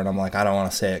thankful for, and I'm like, I don't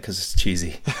want to say it because it's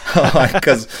cheesy,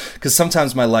 because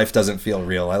sometimes my life doesn't feel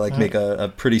real. I make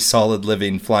a pretty solid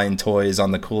living flying toys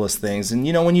on the coolest things, and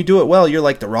when you do it well, you're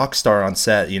like the rock star on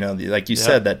set. Like you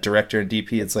said, that director and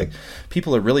DP, it's like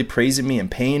people are really praising me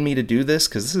and paying me to do this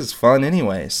because this is fun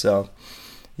anyway. So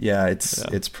yeah,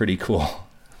 it's pretty cool.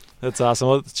 That's awesome.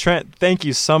 Well, Trent, thank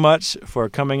you so much for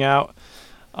coming out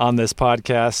on this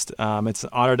podcast. It's an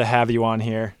honor to have you on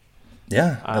here.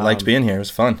 Yeah, I liked being here. It was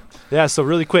fun. Yeah, so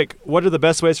really quick, what are the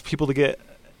best ways for people to get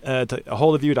a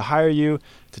hold of you, to hire you,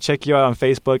 to check you out on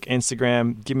Facebook,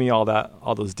 Instagram? Give me all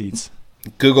those deets.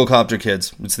 Google Copter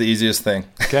Kids. It's the easiest thing.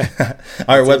 Okay.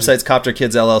 Our website's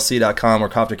copterkidsllc.com, or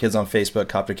Copter Kids on Facebook,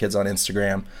 Copter Kids on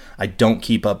Instagram. I don't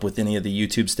keep up with any of the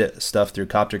YouTube stuff through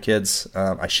Copter Kids.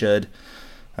 I should.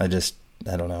 I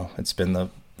don't know. It's been the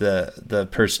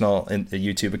personal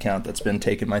YouTube account that's been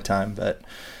taking my time, but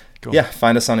cool. Yeah,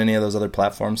 find us on any of those other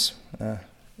platforms.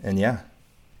 And yeah.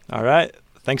 All right.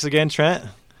 Thanks again, Trent.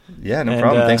 Yeah, no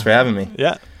problem. Thanks for having me.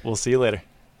 Yeah. We'll see you later.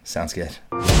 Sounds good.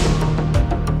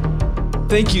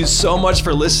 Thank you so much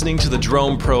for listening to the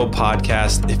Drone Pro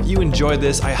podcast. If you enjoyed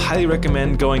this, I highly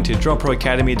recommend going to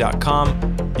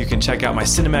droneproacademy.com. You can check out my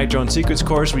Cinematic Drone Secrets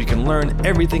course, where you can learn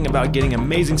everything about getting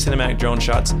amazing cinematic drone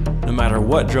shots, no matter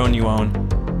what drone you own.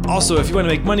 Also, if you want to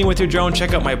make money with your drone,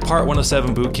 check out my Part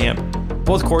 107 Bootcamp.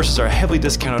 Both courses are heavily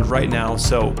discounted right now,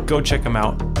 so go check them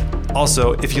out.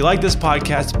 Also, if you like this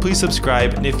podcast, please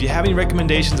subscribe. And if you have any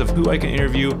recommendations of who I can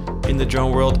interview in the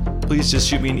drone world, please just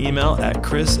shoot me an email at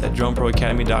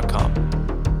chris@droneproacademy.com.